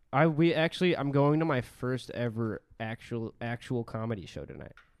 I'm going to my first ever actual comedy show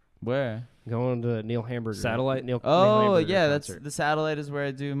tonight. Where? Going to Neil Hamburger. Satellite? Neil Oh, Hamburger yeah, that's concert. the Satellite is where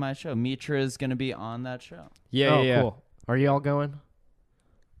I do my show. Mitra is gonna be on that show. Yeah, oh, yeah. cool. Are you all going?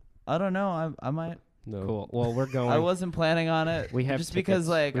 I don't know. I might. No. Cool. Well, we're going. I wasn't planning on it. We have just tickets. because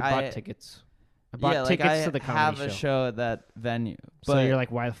like we I bought tickets. I bought yeah, tickets like I to the comedy have show. a show at that venue. So But you're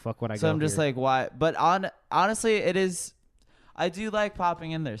like, why the fuck would I go? so I'm just here? like, why? But honestly, it is. I do like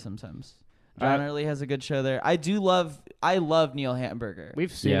popping in there sometimes. John Early has a good show there. I love Neil Hamburger.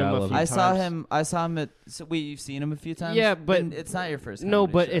 we've seen Yeah, I him a love few I times. saw him at. So wait, you've seen him a few times? Yeah, but Then it's not your first. No,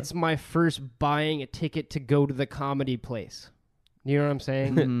 comedy but show. it's my first buying a ticket to go to the comedy place. You know what I'm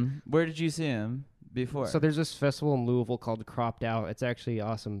saying? Mhm. Where did you see him before? So there's this festival in Louisville called Cropped Out. It's actually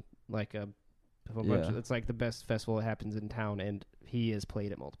awesome. Like a bunch Yeah. it's like the best festival that happens in town, and he has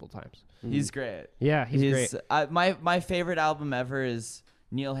played it multiple times. He's great. Yeah, he's great. My favorite album ever is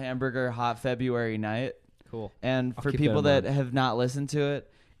Neil Hamburger Hot February Night. Cool. And I'll for keep that people in that mind. have not listened to it,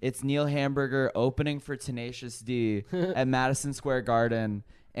 it's Neil Hamburger opening for Tenacious D at Madison Square Garden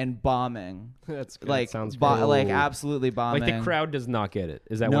and bombing. That's good. Like sounds bo- great. like absolutely bombing. Like the crowd does not get it.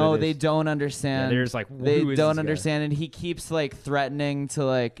 Is that no, what it they is? don't Yeah, understand. they're just like, they who is don't this guy? understand, and he keeps like threatening to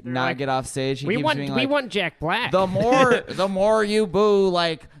like They're not like, get off stage. He we keeps want being we like, want Jack Black. the more you boo,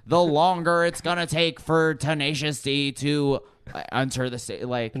 like the longer it's gonna take for Tenacious D to enter the stage.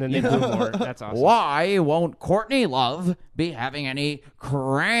 Like, and then they you boo know? more. That's awesome. Why won't Courtney Love be having any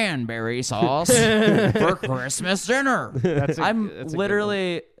cranberry sauce for Christmas dinner? That's a I'm good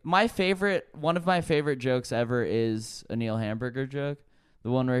literally one of my favorite jokes ever is a Neil Hamburger joke.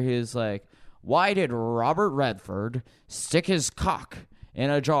 The one where he was like, why did Robert Redford stick his cock in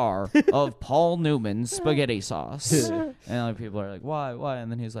a jar of Paul Newman's spaghetti sauce? And like, people are like, why?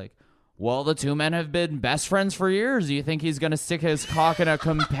 And then he's like, well, the two men have been best friends for years. Do you think he's gonna stick his cock in a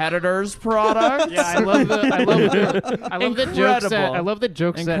competitor's product? Yeah, I love the jokes that Incredible. I love the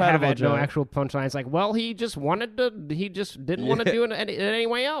jokes that have Incredible no joke. actual punchlines. Like, well, he just didn't want to do it any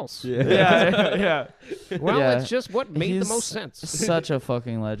way else. yeah. Well, Yeah. it's just what made the He's most sense. Such a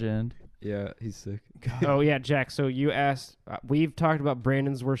fucking legend. Yeah, he's sick. Oh yeah, Jack. So you asked. We've talked about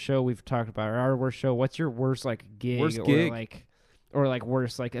Brandon's worst show. We've talked about our worst show. What's your worst like gig? Worst or gig? like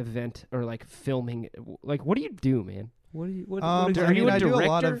worst like event or like filming? Like, what do you do, man? What do you? What, I what Are you a do a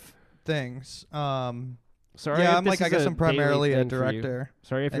lot director? of things. Sorry, Yeah, if I'm this like, I is guess I'm daily primarily a thing for you. director.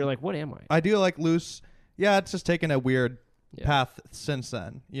 Sorry if you're And- like, what am I? I do like loose. Yeah, it's just taken a weird Yeah. path since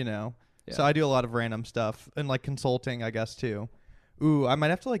then, you know. So Yeah. I do a lot of random stuff and like consulting, I guess too. Ooh, I might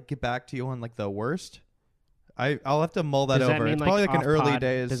have to like get back to you on like the worst. I'll have to mull that Does that over. mean, It's like, probably like in off early pod?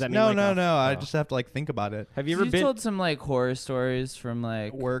 days. Does that mean, no, like, no, off- no. I oh. just have to like think about it. Have you ever You been? told some like horror stories from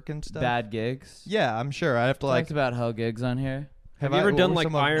like Work and stuff. bad gigs. Yeah, I'm sure. I have to like. Talked about hell gigs on here. Have you ever what done were like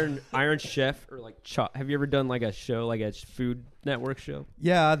some of- Iron Chef or like Have you ever done like a show like a Food Network show?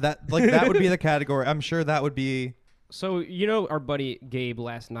 Yeah, that would be the category. I'm sure that would be. So you know our buddy Gabe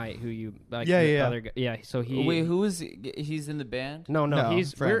last night, who you like? Yeah, the yeah. Other guy, yeah. So he. Wait, who is he's in the band? No, No,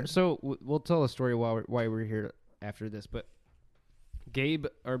 he's friend. we'll tell a story why we're here after this. But Gabe,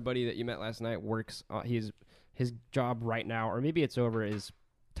 our buddy that you met last night, works. His job right now, or maybe it's over, is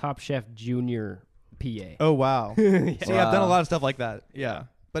Top Chef Junior PA. Oh wow. See, I've done a Wow. lot of stuff like that. Yeah,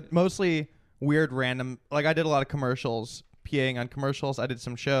 but mostly weird, random. Like I did a lot of commercials, PAing on commercials. I did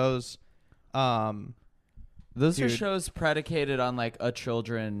some shows. Those are Dude. shows predicated on like a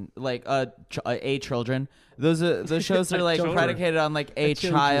children, like a children. Those shows are like Children. predicated on like a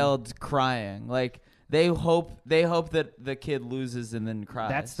children. child crying. Like they hope that the kid loses and then cries.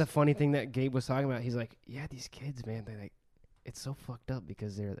 That's the funny thing that Gabe was talking about. He's like, yeah, these kids, man, they like. It's so fucked up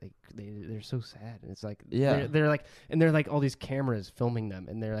because they're like they're so sad, and it's like Yeah. they're like, and they're like all these cameras filming them,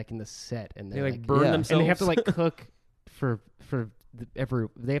 and they're like in the set, and They they're like like burn Yeah. themselves. and they have to like cook for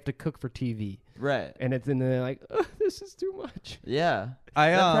they have to cook for TV, right. and they're like, oh, this is too much. Yeah.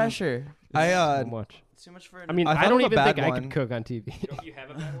 I The pressure. So much. It's too much for. I mean, I I, thought don't of a even think bad I one. could cook on TV. You have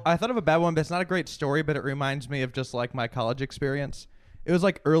a bad one? I thought of a bad one, but it's not a great story, but it reminds me of just like my college experience. It was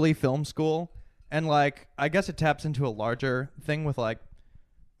like early film school, and like I guess it taps into a larger thing with like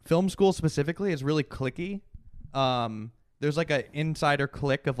film school specifically is really cliquey. There's like an insider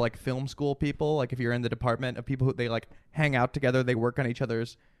clique of like film school people. Like if you're in the department of people who they like hang out together, they work on each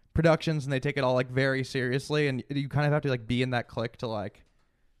other's productions, and they take it all like very seriously. And you kind of have to like be in that clique to like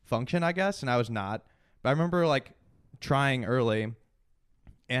function, I guess. And I was not, but I remember like trying early,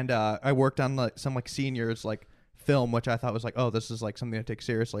 and I worked on like some like seniors like film, which I thought was like, oh, this is like something to take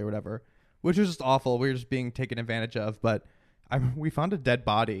seriously or whatever, which was just awful. We were just being taken advantage of, but. We found a dead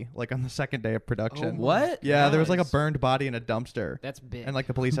body like on the second day of production. What? Yeah, there was like a Nice. burned body in a dumpster, That's big. and like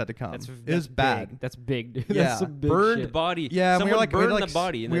the police had to come. that's It was bad. big. That's big, dude. Yeah. That's some big Burned shit. body. Yeah, and Someone we were like, burned like the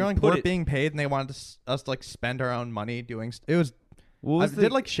body and we then were like put weren't it. being paid, and they wanted us to like spend our own money doing. It was What I was the,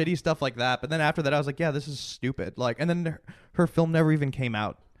 did like shitty stuff like that, but then after that I was like, yeah, this is stupid. Like, and then her film never even came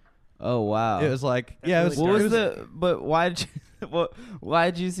out. Oh wow. It was like, That's yeah, really it What was. was the? But why did you?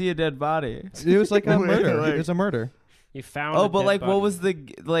 Why'd you see a dead body? It was like a Wait, murder. like- It was a murder. You found. Oh, a but dead like, body. what was the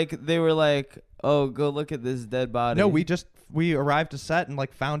like? They were like, "Oh, go look at this dead body." No, we arrived to set and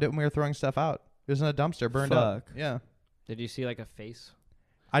like found it when we were throwing stuff out. It was in a dumpster, burned up. Fuck. Yeah. Did you see like a face?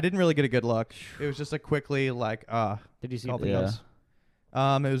 I didn't really get a good look. It was just a quickly like Did you see a Called the penis?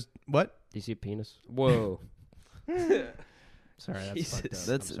 Yeah. it was what? Did you see a penis? Whoa. Sorry, that's Jesus. fucked up.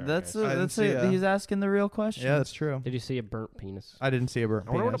 That's I'm sorry, that's guys. I didn't that's see a- he's asking the real question. Yeah, that's true. Did you see a burnt penis? I didn't see a burnt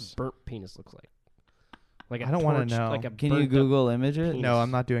I wonder penis. what a burnt penis looks like. Like a I don't wanna torched- know. Like a Can you burnt up- Google image it, penis. No, I'm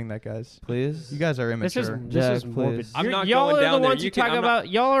not doing that, guys. please? You guys are This is immature. this is Jack, morbid. please. I'm not y'all going are down the there. ones You who can- talk I'm about.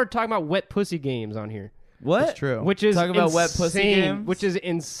 Y'all are talking about wet pussy games on here, What? That's true. which is Talking about wet pussy insane, games? Which is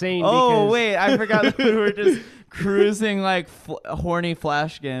insane. Oh because, wait, I forgot that we were just cruising like horny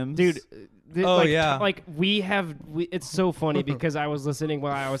flash games, dude. Oh, like, yeah. like it's so funny because I was listening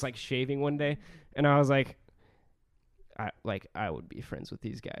while I was like shaving one day, and I was like, I would be friends with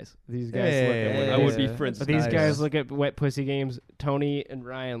these guys. These guys look at Hey. I would be Yeah. friends But with these Nice. guys look at wet pussy games. Tony and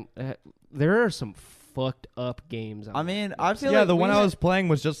Ryan, there are some fucked up games. I mean, I feel Yeah, like the one we I had- was playing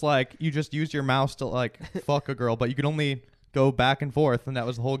was just like you just used your mouse to like fuck a girl, but you could only go back and forth, and that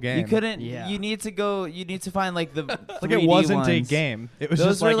was the whole game. You couldn't. Yeah. You need to go. You need to find like the Like it 3D wasn't a ones. game. It was Those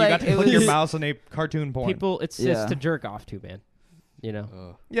just like were, you got like- to it click your was- mouse on a cartoon porn. people, it's Yeah. to jerk off to, man. You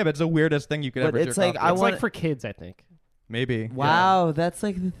know, Yeah, but it's the weirdest thing you could But ever it's jerk like, off I to. it's want- like for kids. I think Maybe. Wow, that's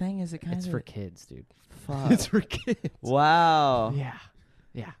like the thing. Is it kind it's of for kids, dude. fuck? for kids. Wow. Yeah,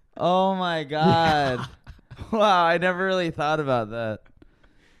 yeah. Oh my god. Wow, I never really thought about that.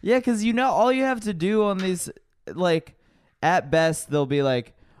 Yeah, because all you have to do on these, like, at best they'll be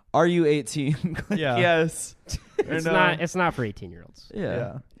like, "Are you 18?" Click Yeah. Yes. Or It's no. not. It's not for 18-year-olds. Yeah.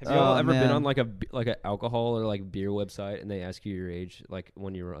 Yeah. Have y'all Oh, ever been man. on like an alcohol or like beer website and they ask you your age, like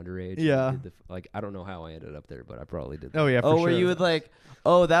when you were underage? Yeah. You did like I don't know how I ended up there, but I probably did. Oh yeah. For Oh, sure. where you would like,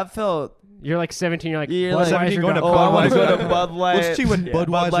 oh, that felt. You're like 17. You're like, You're Budweiser like, going to oh, I want to go to Budweiser. Bud Light. Let's see what Yeah.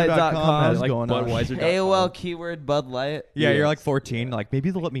 Budweiser.com Budlight.com. has like going on. Budweiser. AOL keyword Bud Light. Yeah, you're like Yes. 14. Like maybe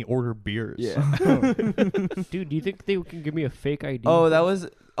they'll let me order beers. Yeah. dude, do you think they can give me a fake ID? Oh, that was.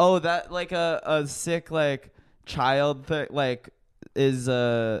 Oh, that like a sick like child thing. Like is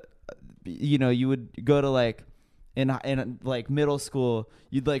you would go to like in like middle school,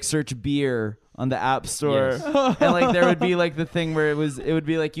 you'd like search beer on the app store, Yes. and like there would be like the thing where it would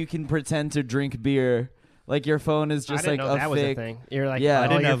be like you can pretend to drink beer. Like your phone is I just didn't like know a that was a fake. thing. You're like, Yeah. I all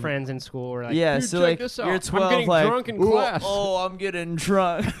didn't your have- friends in school were like, Yeah, "Dude, so check like this out. you're I'm 12, getting like drunk in "Ooh, class." oh, I'm getting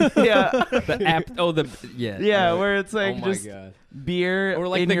drunk. Yeah, The app. Oh, yeah. yeah, where it's like oh my just god. beer Or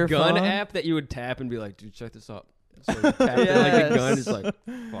like in the your gun phone. app that you would tap and be like, dude, check this out. So you tap it, like the gun Yes. is like,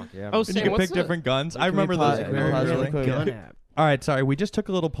 fuck yeah. Oh, And Sam, you can what's pick the- different guns. I Can we remember pause- those can we very pause really early. quick? gun app. All right, sorry. We just took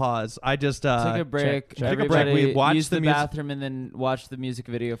a little pause. I just Took a break. check a break. Everybody We watched used the the music. bathroom and then watched the music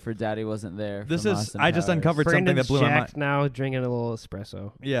video for "Daddy Wasn't There." This from is. Austin I just Powers. uncovered something that Brandon's blew my mind. jacked now, drinking a little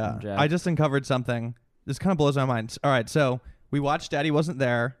espresso. Yeah, Jack. I just uncovered something. This kind of blows my mind. All right, so we watched Daddy Wasn't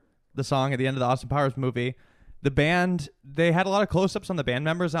There, the song at the end of the Austin Powers movie. The band, they had a lot of close-ups on the band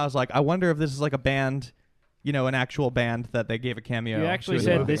members. And I was like, I wonder if this is like a band, an actual band that they gave a cameo. You actually to in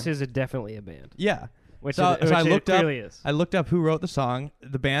the said movie. this is definitely a band, Yeah. which So- it, so I which looked it up- clearly is. I looked up who wrote the song.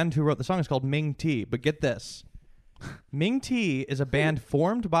 The band who wrote the song is called Ming T. But get this. Ming T is a band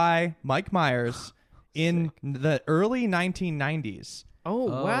formed by Mike Myers in the early 1990s. Oh,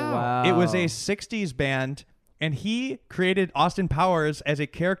 Oh, wow. wow. It was a 60s band, and he created Austin Powers as a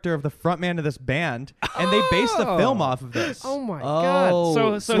character of the frontman of this band, and they based the film off of this. Oh my Oh.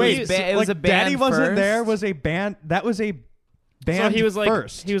 god! So Wait, he, it was a band Daddy Wasn't first? There was a band. That was a band so he was like,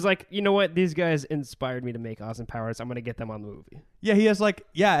 first. he was like, you know what? These guys inspired me to make Austin Powers. I'm gonna get them on the movie. Yeah, he has like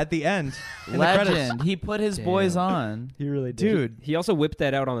at the end. In the credits. Legend. He put his boys Damn. on. He really Dude. He also whipped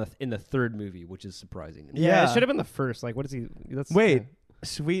that out on in the third movie, which is surprising. To me. Yeah, Yeah. it should have been the first. Like, what is he? That's Wait,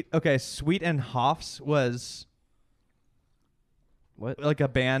 Sweet and Hoffs was what? like a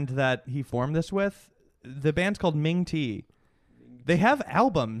band that he formed this with. The band's called Ming T. They have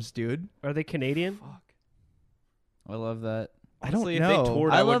albums, dude. Are they Canadian? I love that. Honestly, I if don't they know.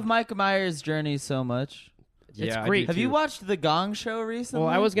 toured, I would- love Mike Myers' journey so much. It's I great. do Have you too. watched The Gong Show recently?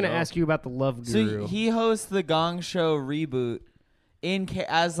 Well, I was gonna No. ask you about the Love Guru. So he hosts The Gong Show reboot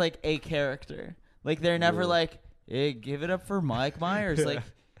as like a character. Like they're never Really? like, hey, give it up for Mike Myers. Like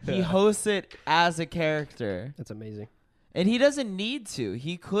he hosts it as a character, That's amazing. and he doesn't need to.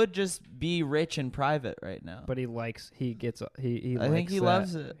 He could just be rich and private right now. But he likes. He gets. He. I think likes he that.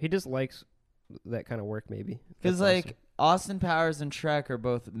 loves it. He just likes that kind of work, maybe. Because That's like Austin Powers and Shrek are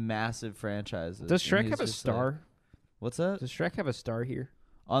both massive franchises. awesome. Does and Shrek he's have a just like- star? What's that? Does Shrek have a star here?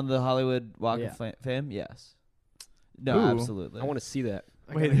 On the Hollywood Walk Yeah. of Fame? Yes. No, Ooh. absolutely. I want to see that.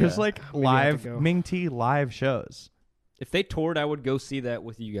 I Wait, gotta there's go. like Maybe I have live to go. Ming T live shows. If they toured, I would go see that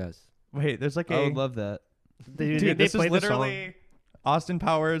with you guys. Wait, there's like I a would love that. They dude. This is play the song? literally Austin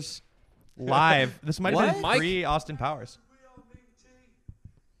Powers live. This might have been What? pre Austin Powers.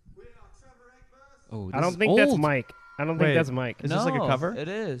 Oh, I don't think that's Mike. I don't Wait. think that's Mike. Is this like a No, cover? It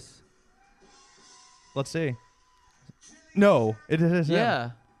is. Let's see. No, it is him.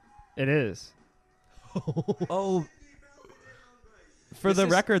 Yeah. It is. Oh, For This the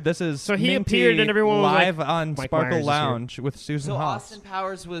is- record, this is So he Ming appeared T and everyone was live like, on Mike Sparkle Myers is here. Lounge with Susan so Haas. Austin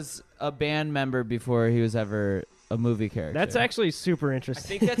Powers was a band member before he was ever a movie character. That's actually super I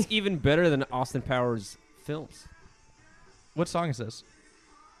interesting. think that's even better than Austin Powers films. What song is this?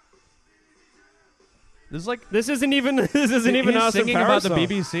 This is like This isn't even. This isn't even he's Austin singing Powers about the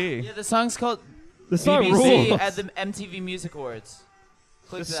song. BBC. Yeah, the song's called The song BBC rules. at the MTV Music Awards.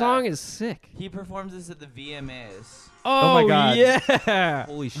 Click The that. song is sick. He performs this at the VMAs. Oh my God. Yeah.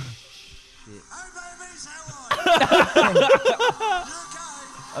 Holy shit!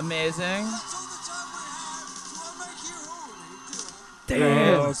 Amazing.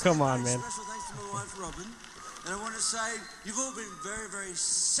 Damn. Oh, come on, man. Special thanks to my wife, Robin. And I want to say, you've all been very, very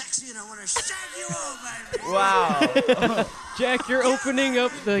sexy, and I want to shag you all, baby. Wow. Jack, you're opening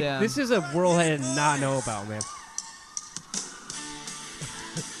up the. Damn. This is a world I did not know about, man.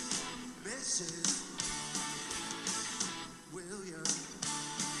 Mrs. William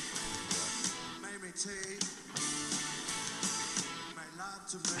made me tea, made love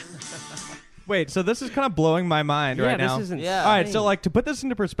to me. Wait, so this is kind of blowing my mind Yeah, right this now. isn't. Yeah. All right, so like to put this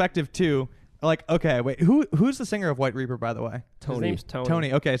into perspective too, like okay, wait, who's the singer of White Reaper, by the way? His name's Tony.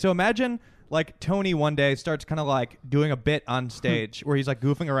 Tony. Okay, so imagine like Tony one day starts kind of like doing a bit on stage where he's like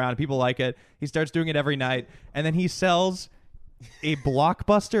goofing around, people like it. He starts doing it every night, and then he sells a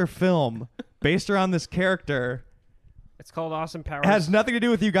blockbuster film based around this character. It's called Austin Powers. It has nothing to do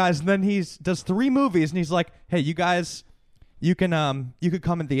with you guys, and then he does 3 movies, and he's like, "Hey, you guys, you could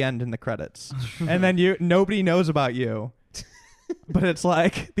come at the end in the credits," and then nobody knows about you, but it's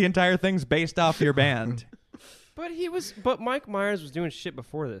like the entire thing's based off your band. But Mike Myers was doing shit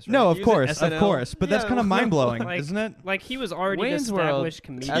before this. Right? No, He of was course, at of SNL. course, but that's Yeah, kind of mind blowing, like- isn't it? Like he was already Wayne's an World. established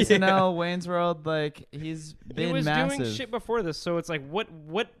comedian. SNL, Wayne's World, like he's He been was massive. doing shit before this, so it's like, what?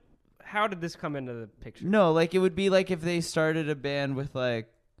 How did this come into the picture? No, like it would be like if they started a band with like,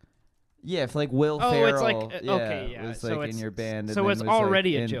 yeah, if like Will Oh, Ferrell, it's like yeah, okay, yeah. was so like in it's- your band. and So then it's was, like,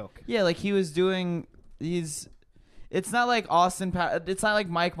 already a in- joke. Yeah, like he was doing. It's not like it's not like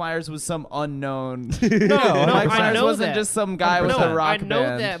Mike Myers was some unknown. No, Mike I Myers know wasn't that. just some guy with no, a rock I know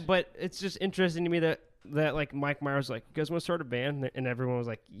band. that, but it's just interesting to me that like Mike Myers was like, you guys want to start a band? And everyone was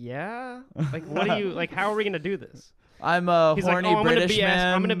like, yeah. Like, what do you like? How are we gonna do this? I'm a He's horny like, oh, I'm British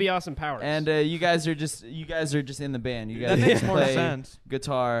man. I'm gonna be Austin Powers. And you guys are just in the band. You guys That makes just more play sense.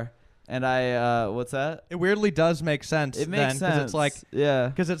 guitar. And I what's that? It weirdly does make sense. It makes then, sense. it's like yeah.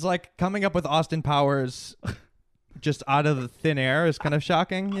 because it's like coming up with Austin Powers just out of the thin air is kind of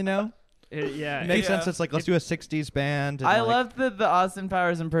shocking, you know? yeah, It makes Yeah. sense. It's like let's do a '60s band. And I like, loved that the Austin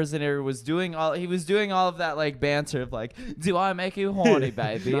Powers impersonator was doing all of that like banter of like, do I make you horny,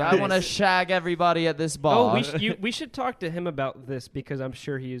 baby? I Nice. want to shag everybody at this bar. Oh, we should talk to him about this because I'm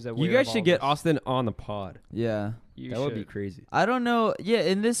sure he is aware. You guys of all should get this. Austin on the pod. yeah. You That would be should. crazy. I don't know. Yeah,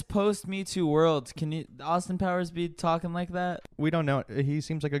 in this post Me Too world, can you Austin Powers be talking like that? we don't know. He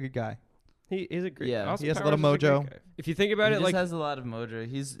seems like a good guy. He's a great. Yeah. Austin He has a Powers little is great mojo. guy. If you think about He it, just like has a lot of mojo.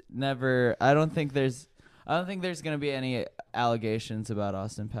 He's never. I don't think there's gonna be any allegations about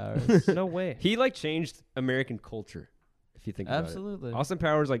Austin Powers. No way. he like changed American culture. If you think about Absolutely. it, Austin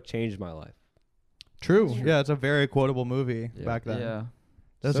Powers like changed my life. True. Yeah, it's a very quotable movie Yeah. back then. Yeah.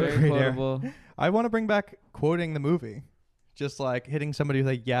 That's Very a great era. quotable. I want to bring back quoting the movie. Just like hitting somebody with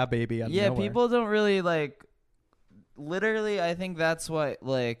a "yeah, baby" out of Yeah, nowhere. people don't really like. Literally, I think that's what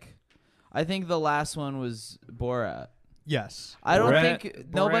like. I think the last one was Borat. Yes. I don't Borat- think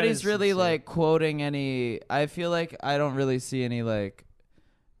Borat nobody's is really insane. like quoting any. I feel like I don't really see any like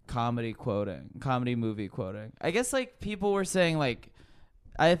comedy movie quoting. I guess like people were saying like,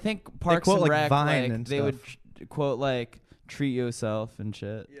 I think Parks quote, and like, Rec Vine like and they would quote like treat yourself and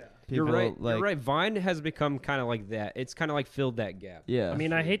shit. Yeah, You're right. You're right. Vine has become kind of like that. It's kind of like filled that gap. Yeah, I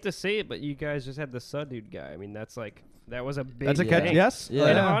mean, I hate to say it, but you guys just had the Dude guy. I mean, that was a big. That's a catch. Yeah. Yes. Yeah.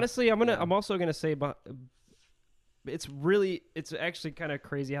 And honestly, I'm also gonna say, but it's actually kind of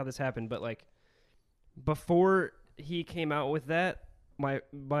crazy how this happened. But like, before he came out with that,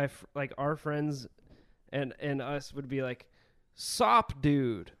 like our friends and us would be like, "Sop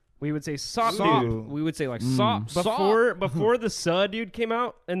dude." We would say "Sop dude." We would say like Mm. sop. Before the Dude came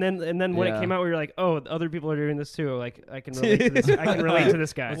out, and then when it Yeah. came out, we were like, "Oh, other people are doing this too." Like, I can relate to this. I can relate to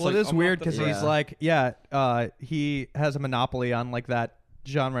this guy. Well, like, it is I'm weird off the because he's Yeah. like, he has a monopoly on like that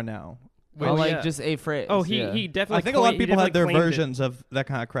genre now. Or like yeah. just a phrase. Oh, he yeah. definitely. I think a lot of people have their claimed it. versions of that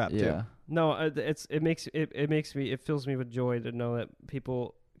kind of crap Yeah. too. No, it fills me with joy to know that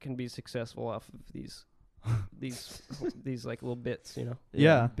people can be successful off of these these like little bits, you know.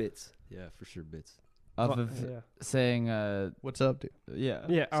 Yeah. Bits. Yeah, for sure, bits. Off of yeah, saying What's up, dude? yeah.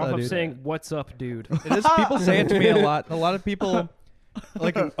 yeah, So, off of dude. saying "What's up, dude." It is. People say it to me a lot. A lot of people,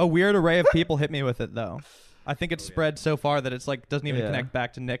 like a weird array of people, hit me with it though. I think it's spread so far that it's like doesn't even Yeah. connect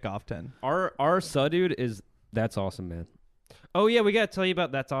back to Nick often. Our dude is that's awesome, man. Oh yeah, we gotta tell you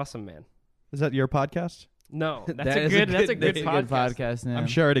about That's Awesome, man. Is that your podcast? No, that's That a is a good. That's a good- good It's a podcast. good podcast name. I'm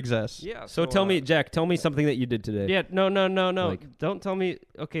sure it exists. Yeah. So tell me, Jack, tell me something that you did today. Yeah. No. Like- Don't tell me.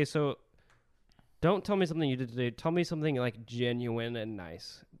 Okay, so don't tell me something you did today. Tell me something like genuine and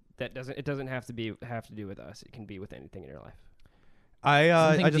nice. It doesn't have to do with us. It can be with anything in your life.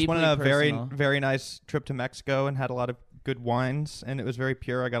 Something I just went on a deeply personal. very nice trip to Mexico and had a lot of good wines and it was very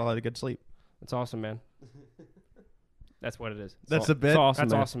pure. I got a lot of good sleep. That's awesome, man. That's what it is. That's a bit. It's awesome,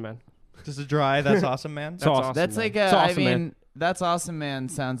 That's man. awesome, man. Just a dry. That's awesome, man. That's awesome. That's man. like It's a, awesome, I man. mean, That's Awesome, man.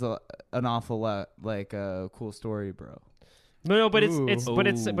 Sounds an awful lot like a cool story, bro. No, but Ooh. it's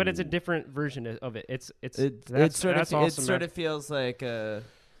a different version of it. It's It that's sort of awesome, man. feels like a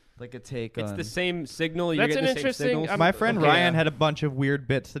take It's on. the same signal. You're That's getting an the same interesting- signals. I'm- My friend okay, Ryan yeah. had a bunch of weird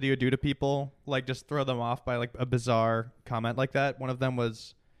bits that he would do to people, like just throw them off by like a bizarre comment like that. One of them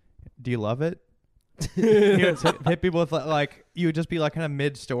was, "Do you love it?" He would hit people with like you would just be like kind of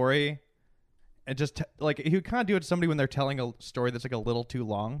mid-story, and just like he would kind of do it to somebody when they're telling a story that's like a little too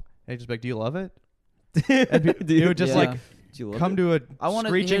long, and he'd just be like, "Do you love it?" And he would just Yeah. like Do you love come it? to a I wanna-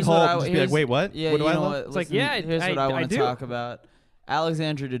 screeching here's halt what I- and just be like, here's- "Wait, what? Yeah, what do you I know love?" what? It's like, Listen, yeah, here's what I I want to do. talk about.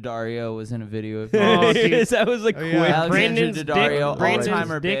 Alexandra Daddario was in a video of Oh, yours. dude. that was like Oh, quick. yeah. Alexandra Brandon's dick, Daddario, Brandon's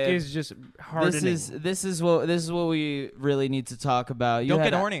all-timer dick babe. is just hardening. This is what we really need to talk about. You Don't had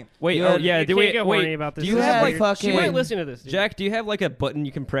get a- horny. Wait, You oh had- yeah. You Do can't we get horny wait? about this. Do you You This is had weird. fucking- She might listen to this, dude. Jack, do you have like a button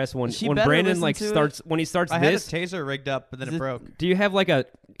you can press when She when better Brandon listen like to it. starts when he starts I had a this? taser rigged up, but then Is it it- broke. Do you have like a?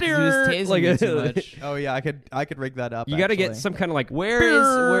 He was tasing like me a- too much. Oh yeah, I could rig that up. You got to get actually. some kind of like.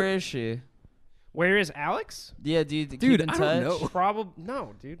 Where is she? Where is Alex? Yeah, do you keep Dude, in I touch? don't know. Probably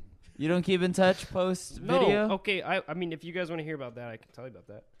no, dude. You don't keep in touch post No. video? Okay, I mean, if you guys want to hear about that, I can tell you about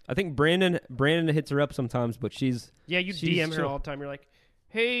that. I think Brandon hits her up sometimes, but she's Yeah, you She's DM her chill. all the time. You're like,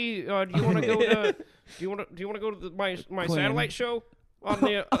 hey, do you want to go to? Do you want to go to my Queen. satellite show on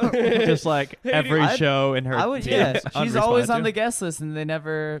the? just like Hey, every I'd- show in her. I would, DMs yeah. I'd She's respond always to. on the guest list, and they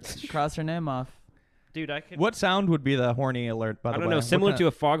never cross her name off. Dude, I could. What sound would be the horny alert? By the I way, don't know, What similar kind to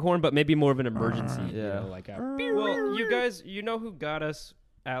a foghorn, but maybe more of an emergency. Yeah. like a, Well, you guys, you know who got us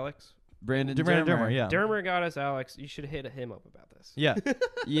Alex? Brandon Brandon Dermer. Dermer, yeah. Dermer got us Alex. You should hit him up about this. Yeah,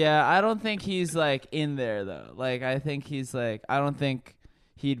 Yeah, I don't think he's like in there though. Like, I think he's like, I don't think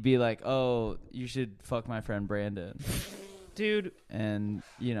he'd be like, oh, you should fuck my friend Brandon. Dude, And,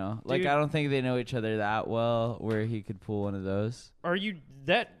 you know, like, Dude. I don't think they know each other that well where he could pull one of those. are you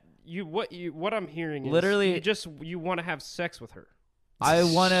that you what I'm hearing is Literally- you want to have sex with her. I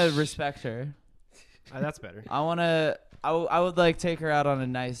want to respect her. That's better. I would like take her out on a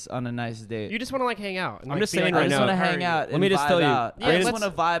nice date. You just want to like hang out. And, I'm like, just be saying like, I right just now- want to how are hang you? out. Let and me just vibe tell you, out. I Brandon- just want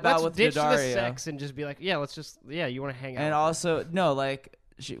to vibe Let's out with ditch the Daddario. sex and just be like, yeah, let's just you want to hang out. And also, no, like,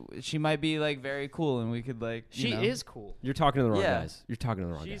 she might be like very cool, and we could like. She you know. is cool. You're talking to the wrong Yeah. guys. You're talking to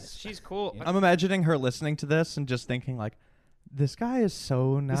the wrong guys. She's cool. I'm imagining her listening to this and just thinking like, this guy is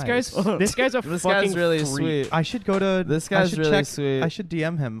so nice. This guy's a This fucking guy's really freak. sweet. I should go to This I guy's should really check, sweet. I should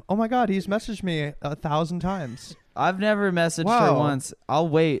DM him. Oh my god, he's messaged me 1,000 times. I've never messaged her Wow. once. I'll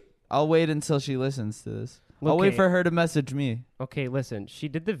wait until she listens to this. I'll wait Okay. for her to message me. Okay, listen. She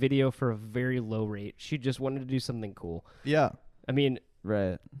did the video for a very low rate. She just wanted to do something cool. Yeah. I mean,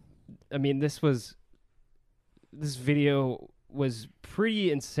 Right. this video was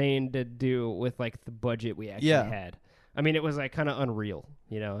pretty insane to do with like the budget we actually Yeah. had. I mean, it was like kind of unreal.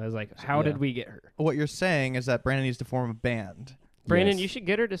 You know, it was like, how Yeah. did we get her? What you're saying is that Brandon needs to form a band, Brandon, Yes. you should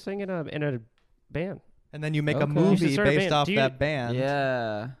get her to sing in a band. and then you make Okay. a You should movie start a based band. off Do you- that band.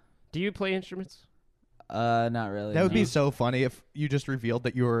 Yeah. Do you play instruments? Not really. That would no. be so funny if you just reveled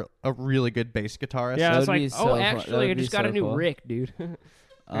that you were a really good bass guitarist. Yeah, I That was would like, be so oh, fu- actually, that I would be just got a so new cool. Rick, dude.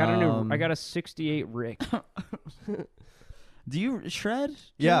 I got a 68 Rick. Do you shred?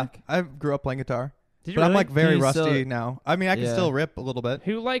 Yeah, Jack? I grew up playing guitar, Did you but I'm really? like very You rusty still- now. I mean, I can Yeah. still rip a little bit.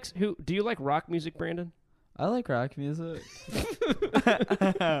 Who do you like rock music, Brandon? I like rock music. Do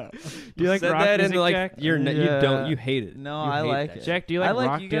you like Said rock that music, and like Jack? you Yeah. don't. You hate it. No, You I hate like that it. Jack, do you I like like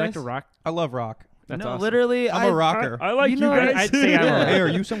rock? you Do you like to guys. rock? I love rock. That's no, awesome. literally, I'm a rocker. I like You you know guys. what? I'd say I'm a Yeah. rocker. Hey, are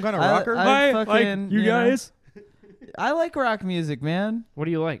you some kind of rocker? I Like fucking, you know, guys. I like rock music, man. What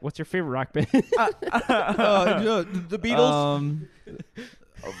do you like? What's your favorite rock band? The Beatles.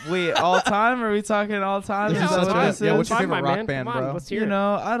 Wait, all time? Are we talking all time? Yeah, Is that all what time. this Yeah, is? what's your Fine, favorite my rock man. band, Come on, bro? let's hear You it.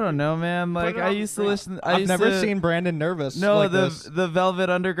 know, I don't know, man. Like it I on used to the listen. I I've used never to, seen Brandon nervous. No, like the this. the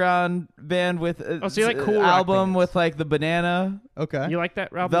Velvet Underground band with Oh, so you like cool rock album bands. with like the banana. Okay. You like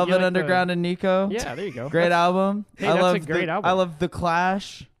that, Rob? Velvet Underground and Nico. Yeah, there you go. Great album. Hey, I that's a love great album. I love the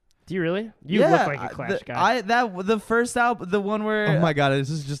Clash. Do you really? You yeah, look like a Clash guy. the first album, the one where Oh my god, this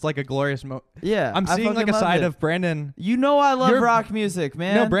is just like a glorious moment. yeah, I'm I seeing like fucking a side loved it. of Brandon. You know I love You're- rock music,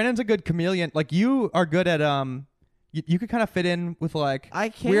 man. No, Brandon's a good chameleon. Like you are good at you could kind of fit in with like I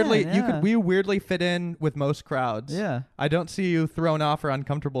can weirdly yeah. we weirdly fit in with most crowds. Yeah, I don't see you thrown off or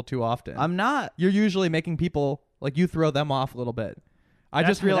uncomfortable too often. I'm not. You're usually making people like you throw them off a little bit. I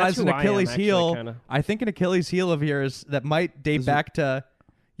That's- just realized that's an who I am, Achilles actually, heel. kinda. I think an Achilles heel of yours that might date Is it- back to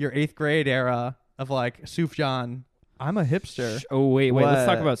your 8th grade era of like Sufjan. I'm a hipster. Oh wait, let's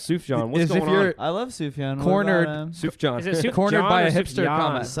talk What? about Sufjan. What's Is if going you're on? I love Sufjan. What Cornered- about him? Sufjan. Is it Suf Cornered Jan by or a hipster Sufjan?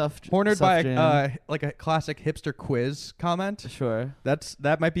 comment. Suf- Cornered by Sufjan. like a classic hipster quiz comment. Sure.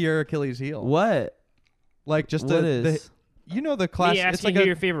 That might be your Achilles heel. What? Like just What the is? you know the class. Me It's asking like who a,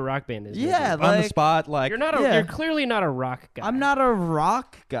 your favorite rock band is. Yeah, on the like, spot. Like You're not a. Yeah. You're clearly not a rock guy. I'm not a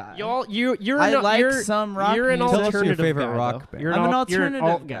rock guy. You're I an, like you're, some rock You're an music. Tell us your alternative favorite guy, rock though. band. You're I'm an alt- you're alternative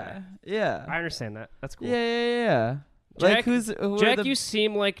alt guy. Yeah. I understand that. That's cool. Yeah. Jack, Like who are Jack, the, you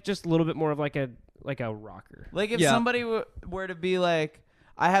seem like just a little bit more of like a rocker. like if Yeah. somebody were to be like,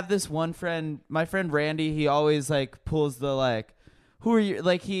 I have this one friend, my friend Randy. He always like pulls the like, who are you?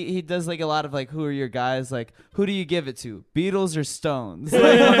 Like he does like a lot of like, who are your guys? Like who do you give it to? Beatles or Stones?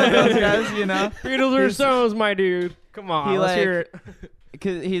 Like, one of those guys, you know. Beatles or Stones, my dude. Come on, He let's like- hear it.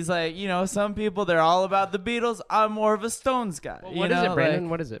 Cause he's like, you know, some people they're all about the Beatles. I'm more of a Stones guy. Well, you what is know? it, Brandon?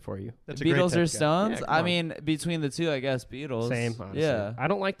 Like, What is it for you? that's a great Beatles type or of guy. Stones? Yeah, come I on. mean, between the two, I guess Beatles. Same, honestly. Yeah. I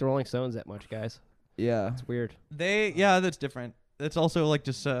don't like the Rolling Stones that much, guys. Yeah. It's weird. That's different. It's also like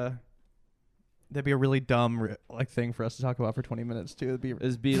just that'd be a really dumb like thing for us to talk about for 20 minutes too. It'd be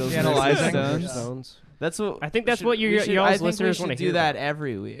Is Beatles Analyzing. versus Stones. Stones? That's what I think that's should- what we should- y'all's I think listeners we wanna should do hear that about.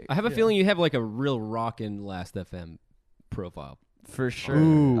 every week. I have a feeling you have like a real rockin' Last FM profile. For sure.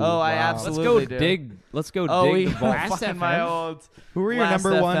 Ooh, oh, I wow. Let's absolutely go do. dig. Let's go Oh, dig we the vault. fucking my old. Who were your Last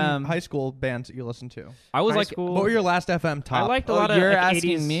number one FM. high school bands that you listened to? I was High like, school. What were your last FM top? I liked a Oh, lot of you're like,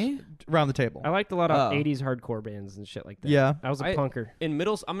 asking 80s. me? Around the table. I liked a lot of Oh. 80s hardcore bands and shit like that. Yeah. I was a I- punker. in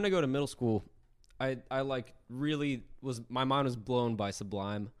I'm gonna go to middle school. I like really my mind was blown by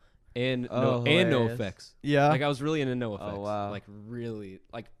Sublime and Oh, and hilarious. NoFX. Yeah. Like I was really into NoFX. Oh, wow. Like really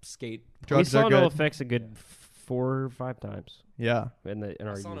like skate. Drugs we saw are good. NoFX a good 4 or 5 times Yeah. in I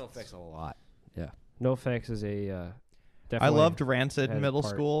our saw youth. NoFX a lot. NoFX is a I definitely. loved Rancid had in a middle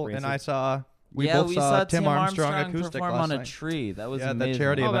part. school, and Rancid. I saw we yeah, both we saw saw Tim Armstrong acoustic perform last on a night. tree. That was Yeah, that amazing.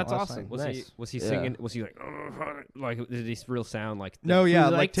 charity Oh, event that's last awesome. night. Was Nice. he Yeah. singing? Was he like did he real sound like? No, yeah,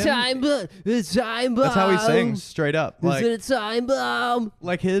 He's like Tim. time bomb, time bomb. That's how he sings straight up. Like Is it a time bomb?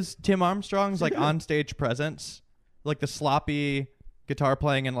 like his Tim Armstrong's like on stage presence, like the sloppy guitar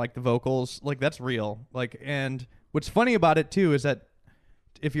playing and like the vocals, like that's real. Like, and what's funny about it too is that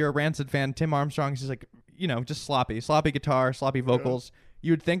if you're a Rancid fan, Tim Armstrong's just like, you know, just sloppy guitar, sloppy vocals.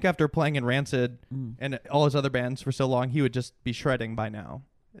 You would think after playing in Rancid and all his other bands for so long, he would just be shredding by now.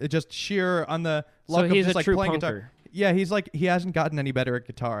 It just sheer on the So luck of he's just a like true playing punker. guitar. Yeah, he's like he hasn't gotten any better at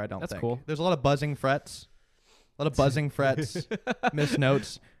guitar. I don't That's think. cool. There's a lot of buzzing frets, a lot of buzzing frets, missed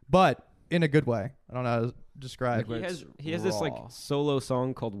notes, but in a good way. I don't know how to describe. He it. has this like raw. solo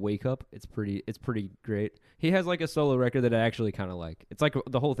song called "Wake Up." It's pretty great. He has like a solo record that I actually kind of like. It's like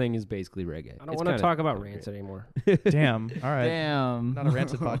the whole thing is basically reggae. I don't want to talk about Rancid anymore. Damn. All right. Damn. Not a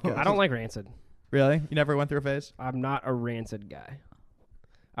Rancid podcast. I don't like Rancid. Really? You never went through a phase? I'm not a Rancid guy.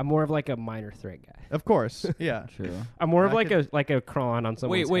 I'm more of like a Minor Threat guy. Of course. Yeah. True. I'm more of I like a crawn on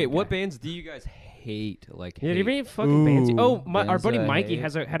someone's Wait, head what guy. bands do you guys hate? Like, Yeah, do you hate? have any fucking bands? Ooh. Oh, our Bands buddy that I Mikey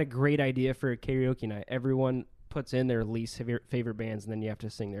hate. had a great idea for a karaoke night. Everyone puts in their least favorite bands, and then you have to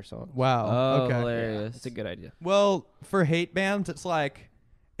sing their song. Wow. Oh, okay. hilarious. It's a good idea. Well, for hate bands, it's like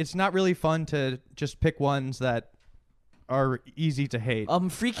it's not really fun to just pick ones that are easy to hate.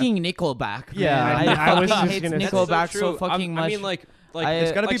 Freaking Nickelback. Yeah, man. I was fucking just hate gonna say- Nickelback so true. fucking much. I mean, like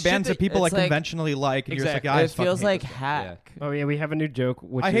It's got to like be shit bands that that- people it's like like- conventionally like, and Exactly. you're it just like, feels like this. hack. Oh yeah, we have a new joke.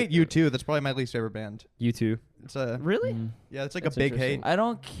 Which I hate U2. That's probably my least favorite band. you two. It's a Really? yeah. It's like That's a big interesting. hate. I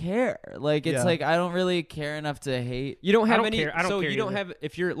don't care. Like it's Yeah. like I don't really care enough to hate. You don't I have don't any. care. I don't so care you don't either. have.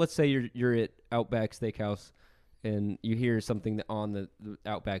 If you're, let's say you're at Outback Steakhouse, and you hear something on the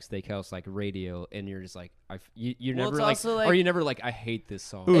Outback Steakhouse like radio, and you're just like, you're Well, never it's like, also like- or you never like, I hate this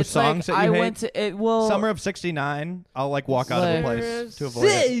song. Ooh, It's songs like that you I hate? went to it. Well, Summer of '69. I'll like walk out of the like- place to avoid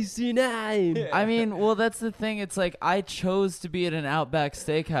it. 69. I mean, well, that's the thing. It's like I chose to be at an Outback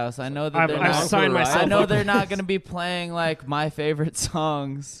Steakhouse. I know that I've they're not. signed myself I know up. they're not going to be playing like my favorite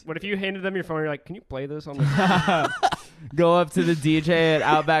songs. What if you handed them your phone? You're like, can you play this on the? Go up to the DJ at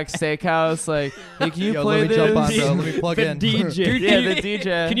Outback Steakhouse, like, hey, can you Yo, play let me this? jump on, bro. Let me plug The in. DJ. Dude, Yeah, can the you-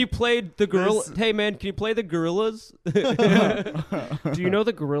 DJ. Can you play the gorilla? Hey man, can you play the Gorillas? Do you know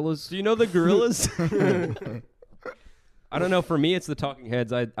the Gorillas? Do you know the Gorillas? I don't know. For me, it's the Talking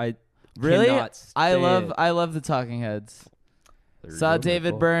Heads. I Really? cannot I stand- love the Talking Heads. There you Saw go, David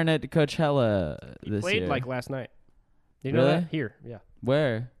Nicole. Byrne at Coachella He this played year. like last night. Did you know Really? that? Here, yeah.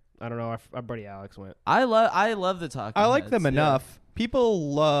 Where? I don't know. Our buddy Alex went. I love the Talking I like Heads, them yeah. enough.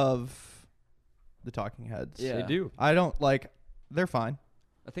 People love the Talking Heads. Yeah. They do. I don't like. They're fine.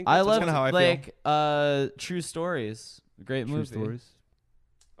 I think I that's love kinda how I feel. like True Stories. Great True movie. Stories.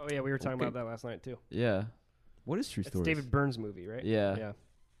 Oh yeah, we were talking Okay. about that last night too. Yeah. What is True It's Stories? David Byrne's movie, right? Yeah. Yeah.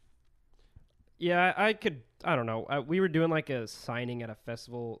 Yeah, I could. I don't know. We were doing like a signing at a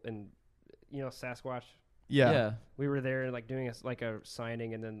festival in, Sasquatch. Yeah. We were there like doing a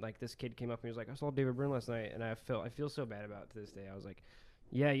signing, and then like this kid came up and he was like, "I saw David Byrne last night," and I feel so bad about it to this day. I was like,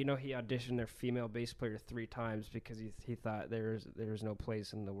 "Yeah, he auditioned their female bass player 3 times because he thought there was no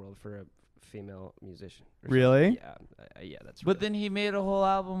place in the world for a female musician." or something." Really? Yeah, that's. But really- then he made a whole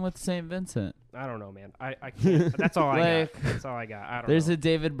album with St. Vincent. I don't know, man. I can't. That's all I Like, got. That's all I got. I don't There's know. a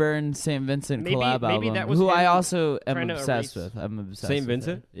David Byrne St. Vincent Maybe- collab maybe album, that was who I him also am trying to obsessed erase- with. I'm obsessed Saint with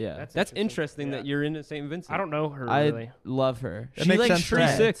Vincent? her. Yeah. That's interesting Yeah. that you're into St. Vincent. I don't know her I really. love her. That She makes like sense to me.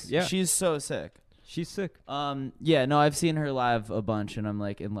 shreds. She's sick, yeah. She's so sick. She's sick. Yeah, no, I've seen her live a bunch and I'm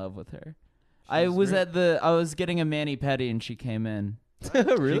like in love with her. I was getting a mani pedi and she came in.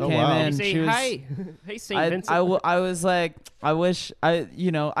 Really? She Oh, came wow. in. You say she was, hi, hey Saint Vincent. I was like, I wish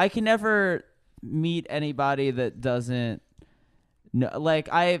I can never meet anybody that doesn't know. Like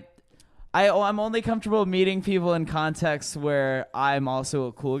I'm only comfortable meeting people in contexts where I'm also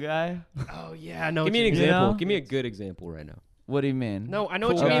a cool guy. Oh yeah, no. Give me an you example. know? Give me a good example right now. What do you mean? No, I know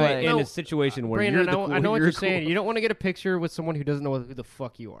Cool what you guy mean. in No, in a situation where Brandon, you're the cool. I know what you're saying. cool. You don't want to get a picture with someone who doesn't know who the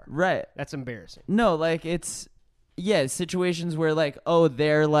fuck you are. Right. That's embarrassing. No, like it's situations where like, oh,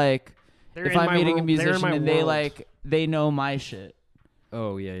 they're like They're if in I'm my meeting a world- they're in musician my and they world. like they know my shit.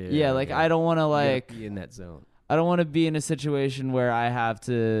 Oh yeah, yeah. Yeah, like I don't want to You gotta like be in that zone. I don't want to be in a situation where I have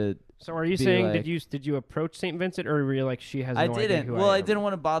to. So are you be saying like- did you approach Saint Vincent or were you like she has no I idea didn't. who Well, I I am? didn't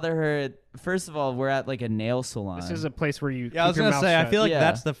want to bother her. First of all, we're at like a nail salon. This is a place where you. Yeah, I was keep your gonna mouth say. I shut. feel like Yeah.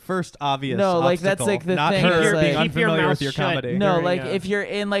 that's the first obvious. No, like, that's, obstacle, like, the not thing her is, like- being Keep your unfamiliar mouth with your shut. comedy. no, during, like uh, if you're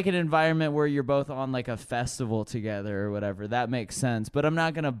in like an environment where you're both on like a festival together or whatever, that makes sense. But I'm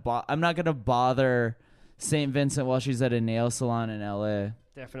not gonna bother Saint Vincent while she's at a nail salon in L.A.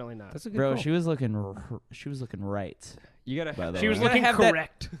 Definitely not. That's a good Bro, call. she was looking right. You gotta. By the She was way. looking have that-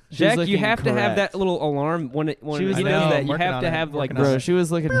 correct. She was Jack, you looking have to have that correct. little alarm when She was he like- does I know, that. I'm You working have on to it. have like Working on Bro, it. she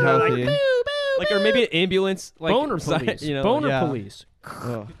was looking Like, healthy. like or maybe an ambulance like Boner beside- police. You know, Boner yeah. police.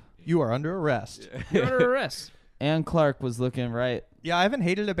 Ugh. You are under arrest. You're under arrest. Ann Clark was looking right. Yeah, I haven't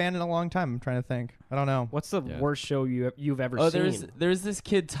hated a band in a long time. I'm trying to think. I don't know. What's the Yeah. worst show you've ever Oh, seen? there's this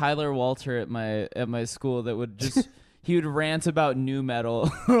kid Tyler Walter at my school that would just he would rant about new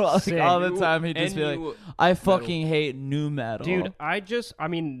metal like Sick. all the time. He'd just be like, NU I fucking hate new metal. Dude, I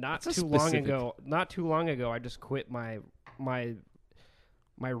mean, not That's a too long specific- ago, I just quit my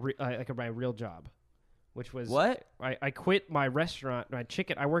real job, which was What? I quit my restaurant,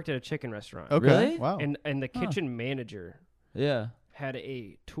 I worked at a chicken restaurant, Okay. Really? Wow. and the kitchen manager Yeah. had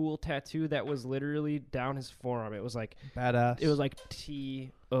a tool tattoo that was literally down his forearm. It was like Badass.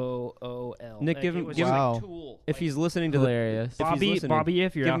 TOOL. Nick, Like, give it him- was give just him- like tool. If Like, he's listening to the Hilarious. if he's listening, Bobby,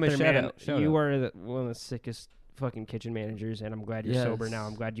 if you're give out him a there, shout man, out, shout you out. are one of the sickest fucking kitchen managers, and I'm glad you're sober now.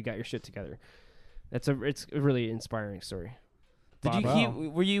 I'm glad you got your shit together. It's a really inspiring story. Did you Wow.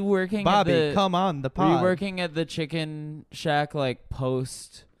 were you working Bobby, at the, come on the were you pod. working at the chicken shack like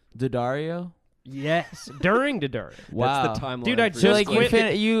post Daddario? Yes, during Daddario. Wow. That's the timeline. Dude, I for So just like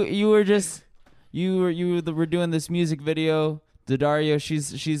this. you were just you were doing this music video. Daddario,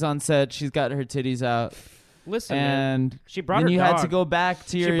 she's on set. She's got her titties out, Listen, man, and she brought then her you dog. had to go back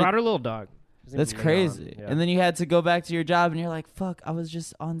to She your. brought her little dog. His name's That's Leon. crazy. Yeah. And then you had to go back to your job, and you're like, "Fuck, I was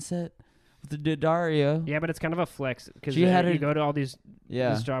just on set with the Daddario." Yeah, but it's kind of a flex because She had you her- go to all these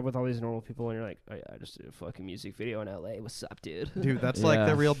Yeah. this job with all these normal people, and you're like, oh, yeah, I just did a fucking music video in LA. What's up, dude? Dude, that's like Yeah.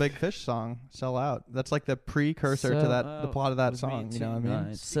 the Real Big Fish song, "Sell Out." That's like the precursor to Sell that, the out plot of that with song. me You know what I mean?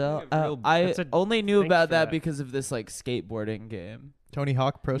 tonight. So Speaking of real- I That's a- only knew thanks about for that that. because of this like skateboarding game. Tony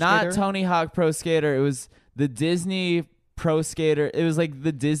Hawk Pro Not Skater. Tony Hawk Pro Skater. It was the Disney Pro Skater. It was like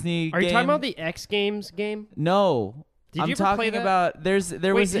the Disney. Are you game. talking about the X Games game? No. Did I'm you ever play talking that? about there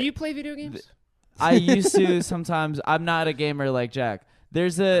Wait, was do you play video games? I used to sometimes. I'm not a gamer like Jack. There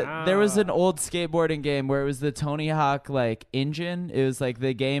was an Ah. old skateboarding game where it was the Tony Hawk like engine. It was like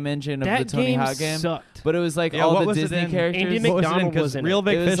the game engine of That the Tony game Hawk game. sucked. But it was like Yeah, all what the was it Disney in? characters. Andy What was it in? McDonald 'Cause was in Real it.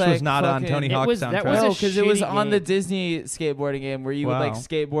 Big It was Fish like was not on fucking- Tony It Hawk's was- that soundtrack. was a No, because it was shitty on the game. Disney skateboarding game where you would like Wow.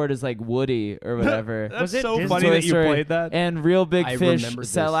 skateboard as like Woody or whatever. Was it Disney? funny Toy that you Story. played that. And Real Big I Fish remember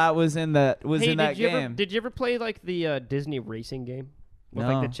this. Sellout was in that Hey, in that did you game. ever did you ever play like the Disney racing game with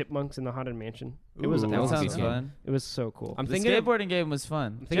No. like the chipmunks in the haunted mansion? It was Ooh. that awesome. sounds game. fun. It was so cool. I'm The thinking of, skateboarding game was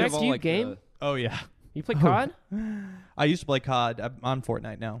fun. I'm thinking Jack, of all do you like game? Oh yeah. You play COD? I used to play COD. I'm on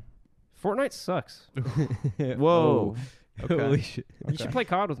Fortnite now. Fortnite sucks. Whoa. Okay. Holy shit. You should play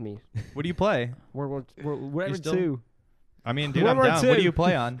COD with me. What do you play? World War You still- II. I mean, dude, World I'm War down. What do II. you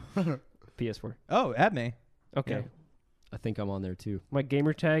play on? PS4. Oh, add me. Okay. Yeah. I think I'm on there too. My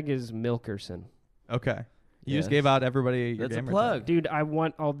gamer tag is Milkerson. Okay. You Yes. just gave out everybody your That's a gamer plug. tag. Dude, I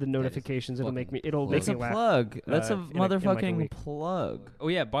want all the notifications. It'll fucking make me. It'll plug. make That's me a laugh. plug. That's a in like a motherfucking week. plug. Oh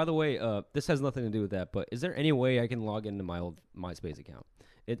yeah, by the way, this has nothing to do with that, but is there any way I can log into my old MySpace account?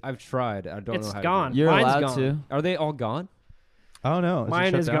 I've tried. I don't know It's how gone. to do You're Mine's allowed gone. to. it. Are they all gone? Oh no.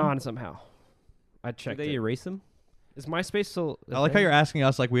 Mine it is shut down? gone somehow. I Did checked they it. erase them? Is MySpace still? a I like how thing? you're asking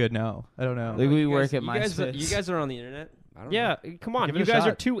us like we would know. I don't know. Like we You work guys- at you guys, MySpace. you guys are on the internet. I don't Yeah, know. come on. Give it You a guys are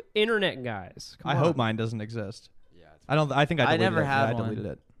shot. two internet guys. Come I on. hope mine doesn't exist. Yeah. I don't. I think I I deleted never it. had I one. deleted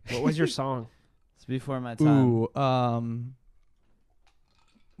it. What was your song? It's before my time. Ooh.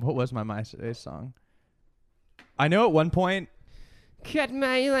 What was my MySpace song? I know at one point. Cut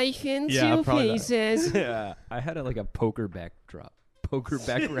my life into Yeah, probably that. pieces. Yeah. I had a, like a poker backdrop. Poker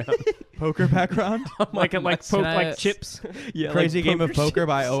background. Poker background. like Can I- like chips. Yeah, Crazy like Game of poker Poker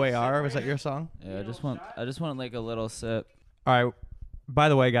by OAR. Was that your song? Yeah, I just want like a little sip. All right. By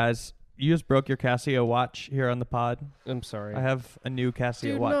the way, guys, you just broke your Casio watch here on the pod. I'm sorry. I have a new Casio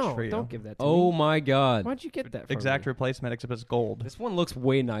Dude, watch no, for you. don't give that to Oh me. my god. Why'd you get that from Exact me? replacement, except it's gold. This one looks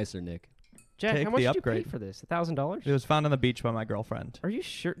way nicer, Nick. Jack, Take how much the did you upgrade. pay for this? $1,000? It was found on the beach by my girlfriend. Are you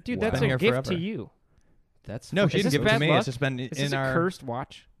sure? Dude, Wow. that's Been a here gift forever. to you. That's No, she Is didn't this give it to bad me. luck? It's just been Is this in a our. cursed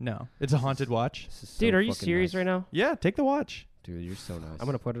watch? No, it's a haunted watch. This is so Dude, are you fucking serious nice. right now? Yeah, take the watch. Dude, you're so nice. I'm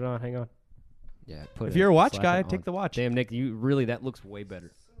going to put it on. Hang on. Yeah, put If it. you're a watch slap guy, it take on. the watch. Damn, Nick, you really that looks way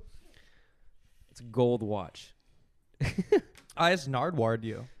better. It's a gold watch. I just Nardwarred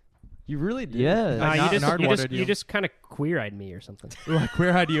you. You really did. Yeah. I you just, Nardwared you you. just kind of queer-eyed me or something. Ooh, I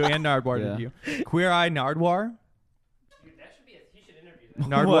queer-eyed you and Nardwarred Yeah. you. Queer Eye Nardwar. Dude, that should be he should interview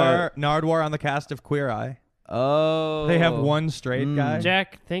that. Nardwar on the cast of Queer Eye. Oh. They have one straight Mm. guy.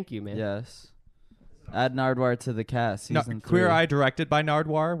 Jack, thank you, man. Yes. Add Nardwar to the cast. No, Season Queer 3. Eye directed by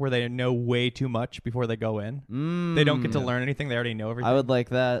Nardwar, where they know way too much before they go in. They don't get to learn anything; they already know everything. I would like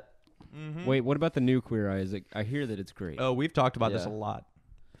that. Mhm. Wait, what about the new Queer Eye? Is it, I hear that it's great. Oh, we've talked about this a Yeah. lot.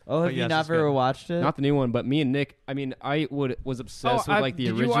 Oh, have But you yes, it's never good. watched it? Not the new one, but me and Nick. I mean, I was obsessed with like the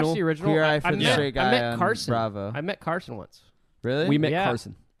did original. you watch the original? Queer I- Eye for I the met- Straight Guy I met on Carson. Bravo. I met Carson once. Really? We met Yeah.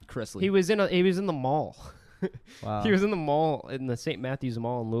 Carson Cressley. He was in the mall. Wow. He was in the mall in the St. Matthews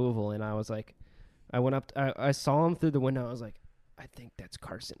Mall in Louisville, and I was like, I went up. I saw him through the window. I was like, I think that's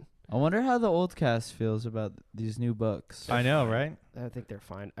Carson. I wonder how the old cast feels about these new books. I know, right? I think they're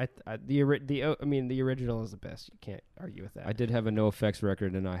fine. The original is the best. You can't argue with that. I did have a NoFX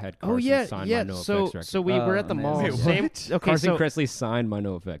record, and I had Carson Oh yeah, sign yeah. my NoFX So record. so we were at the mall. amazing. Wait, Same. what? Okay, Carson so Kressley signed my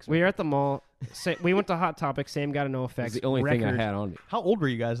NoFX record. we were at the mall. We went to Hot Topic. Sam got a NoFX It's the only record. thing I had on me. How old were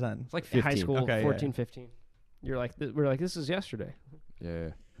you guys then? It's like In 15. high school, Okay, yeah, 14, yeah. 15. You're like, we're like, this is yesterday. Yeah.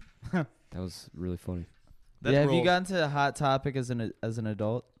 That was really funny. That's Have you rules. gotten to Hot Topic as an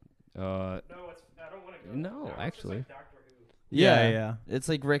adult? Uh, No, I don't want to go. No, actually. Yeah. It's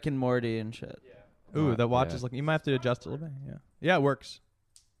like Rick and Morty and shit. Ooh, the watch Yeah. is looking. You might have to adjust a little bit. Yeah. Yeah, it works.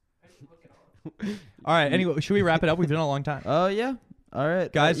 All right. Anyway, should we wrap it up? We've done it a long time. Oh yeah. All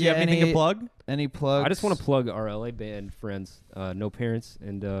right, Guys, do you have anything to plug? Any plugs? I just want to plug our LA band friends, No Parents,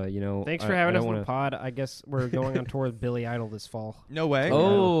 and Thanks for having us on the pod. I guess we're going on tour with Billy Idol this fall. No way.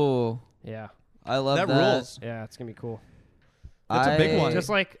 Oh, Yeah, I love that. that rules. yeah, it's gonna be cool. That's a big one. Just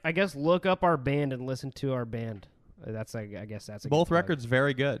like I guess look up our band and listen to our band. That's I guess that's a good Both plug. records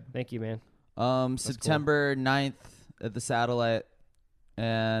very good. Thank you, man. September 9th at the Satellite,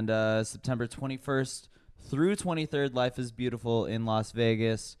 and September 21st through 23rd, Life is Beautiful in Las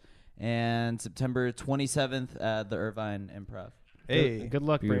Vegas, and September 27th at the Irvine Improv. Hey. Good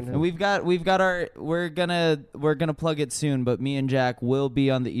luck, Beautiful. And Brandon. we've got our we're gonna plug it soon, but me and Jack will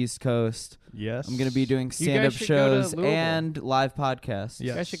be on the East Coast. Yes. I'm gonna be doing guys stand-up should go to shows Louisville. and live podcasts.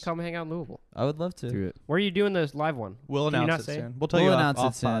 Yeah. You guys should come hang out in Louisville. I would love to. Do it. Where are you doing this live one? We'll Can you announce not it say? soon. We'll tell We'll you announce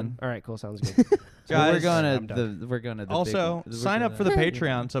off it soon. All right, cool. Sounds good. We're Guys, going I'm to done. the we're going to the also, big, sign up for the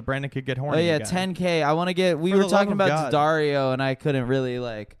Patreon so Brandon could get Oh horny yeah, again. 10K. I want to get. We For were the love talking of about God. Dario, and I couldn't really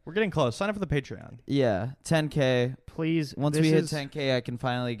like. We're getting close. Sign up for the Patreon. Yeah, 10K. Please, Once this we hit is- 10K, I can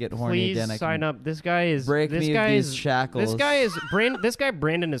finally get horny Please again. I sign can up. This guy is break this me guy of these is shackles. This guy is This guy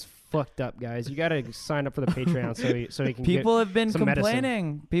Brandon is fucked up, guys. You got to sign up for the Patreon so he can. People have been some medicine.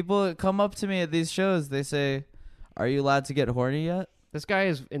 complaining. People come up to me at these shows. They say, "Are you allowed to get horny yet?" This guy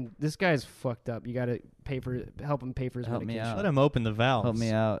is fucked up. You got to help him pay for his Help me medication. out. Let him open the valves. Help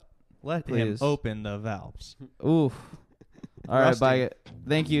me out. Let him please. open the valves. Oof. All right, Rusty. bye.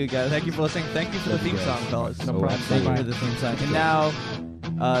 Thank you, guys. Thank you for listening. Thank you for the theme song, fellas. No problem. Thank you Bye-bye. for the theme song. And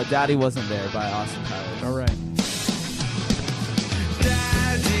now, Daddy Wasn't There by Austin Powers. All right.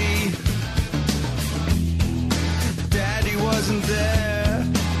 Daddy wasn't there.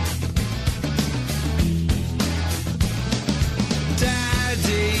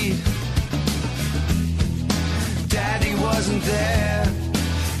 Daddy wasn't there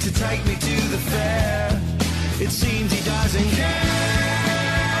to take me to the fair. It seems he doesn't care.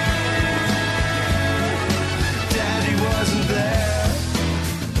 Daddy wasn't there.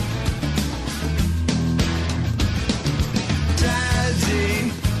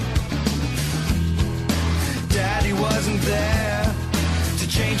 Daddy wasn't there to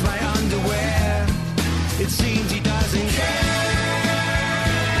change my underwear. It seems he doesn't care.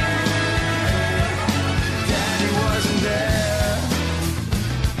 Daddy wasn't there.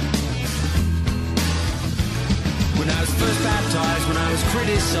 When I was first baptized, when I was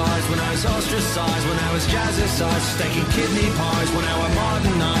criticized, when I was ostracized, when I was jazzercised, steaking kidney pies, when I was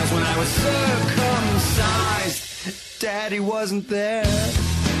modernized, when I was circumcised. Daddy wasn't there.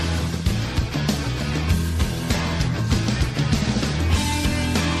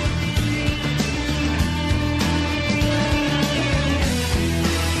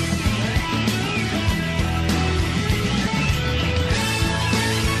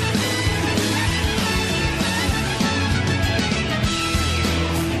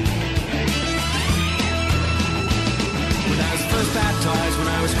 Baptized, when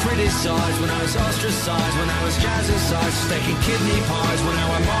I was criticized, when I was ostracized, when I was jazzercised, steaking kidney pies, when I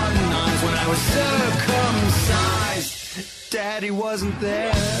was modernized, when I was circumcised. Daddy wasn't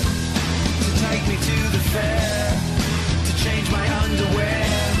there to take me to the fair, to change my underwear.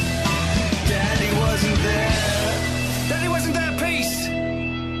 Daddy wasn't there. Daddy wasn't there, peace.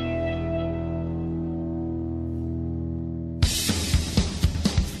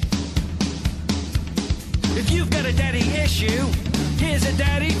 If you've got a daddy issue, here's a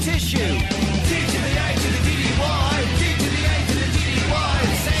daddy tissue. D to the A to the DDY, D to the A to the DDY.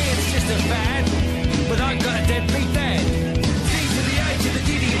 They say it's just a fad, but I've got a deadbeat dad. D to the A to the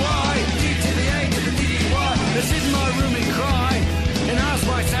DDY, D to the A to the DDY. I sit in my room and cry, and ask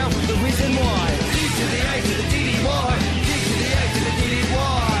myself the reason why. D to the A to the DDY, D to the A to the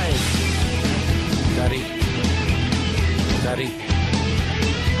DDY. Daddy. Daddy.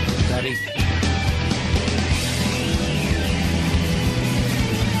 Daddy.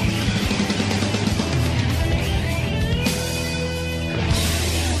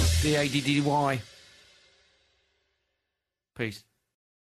 D-A-D-D-Y. Peace.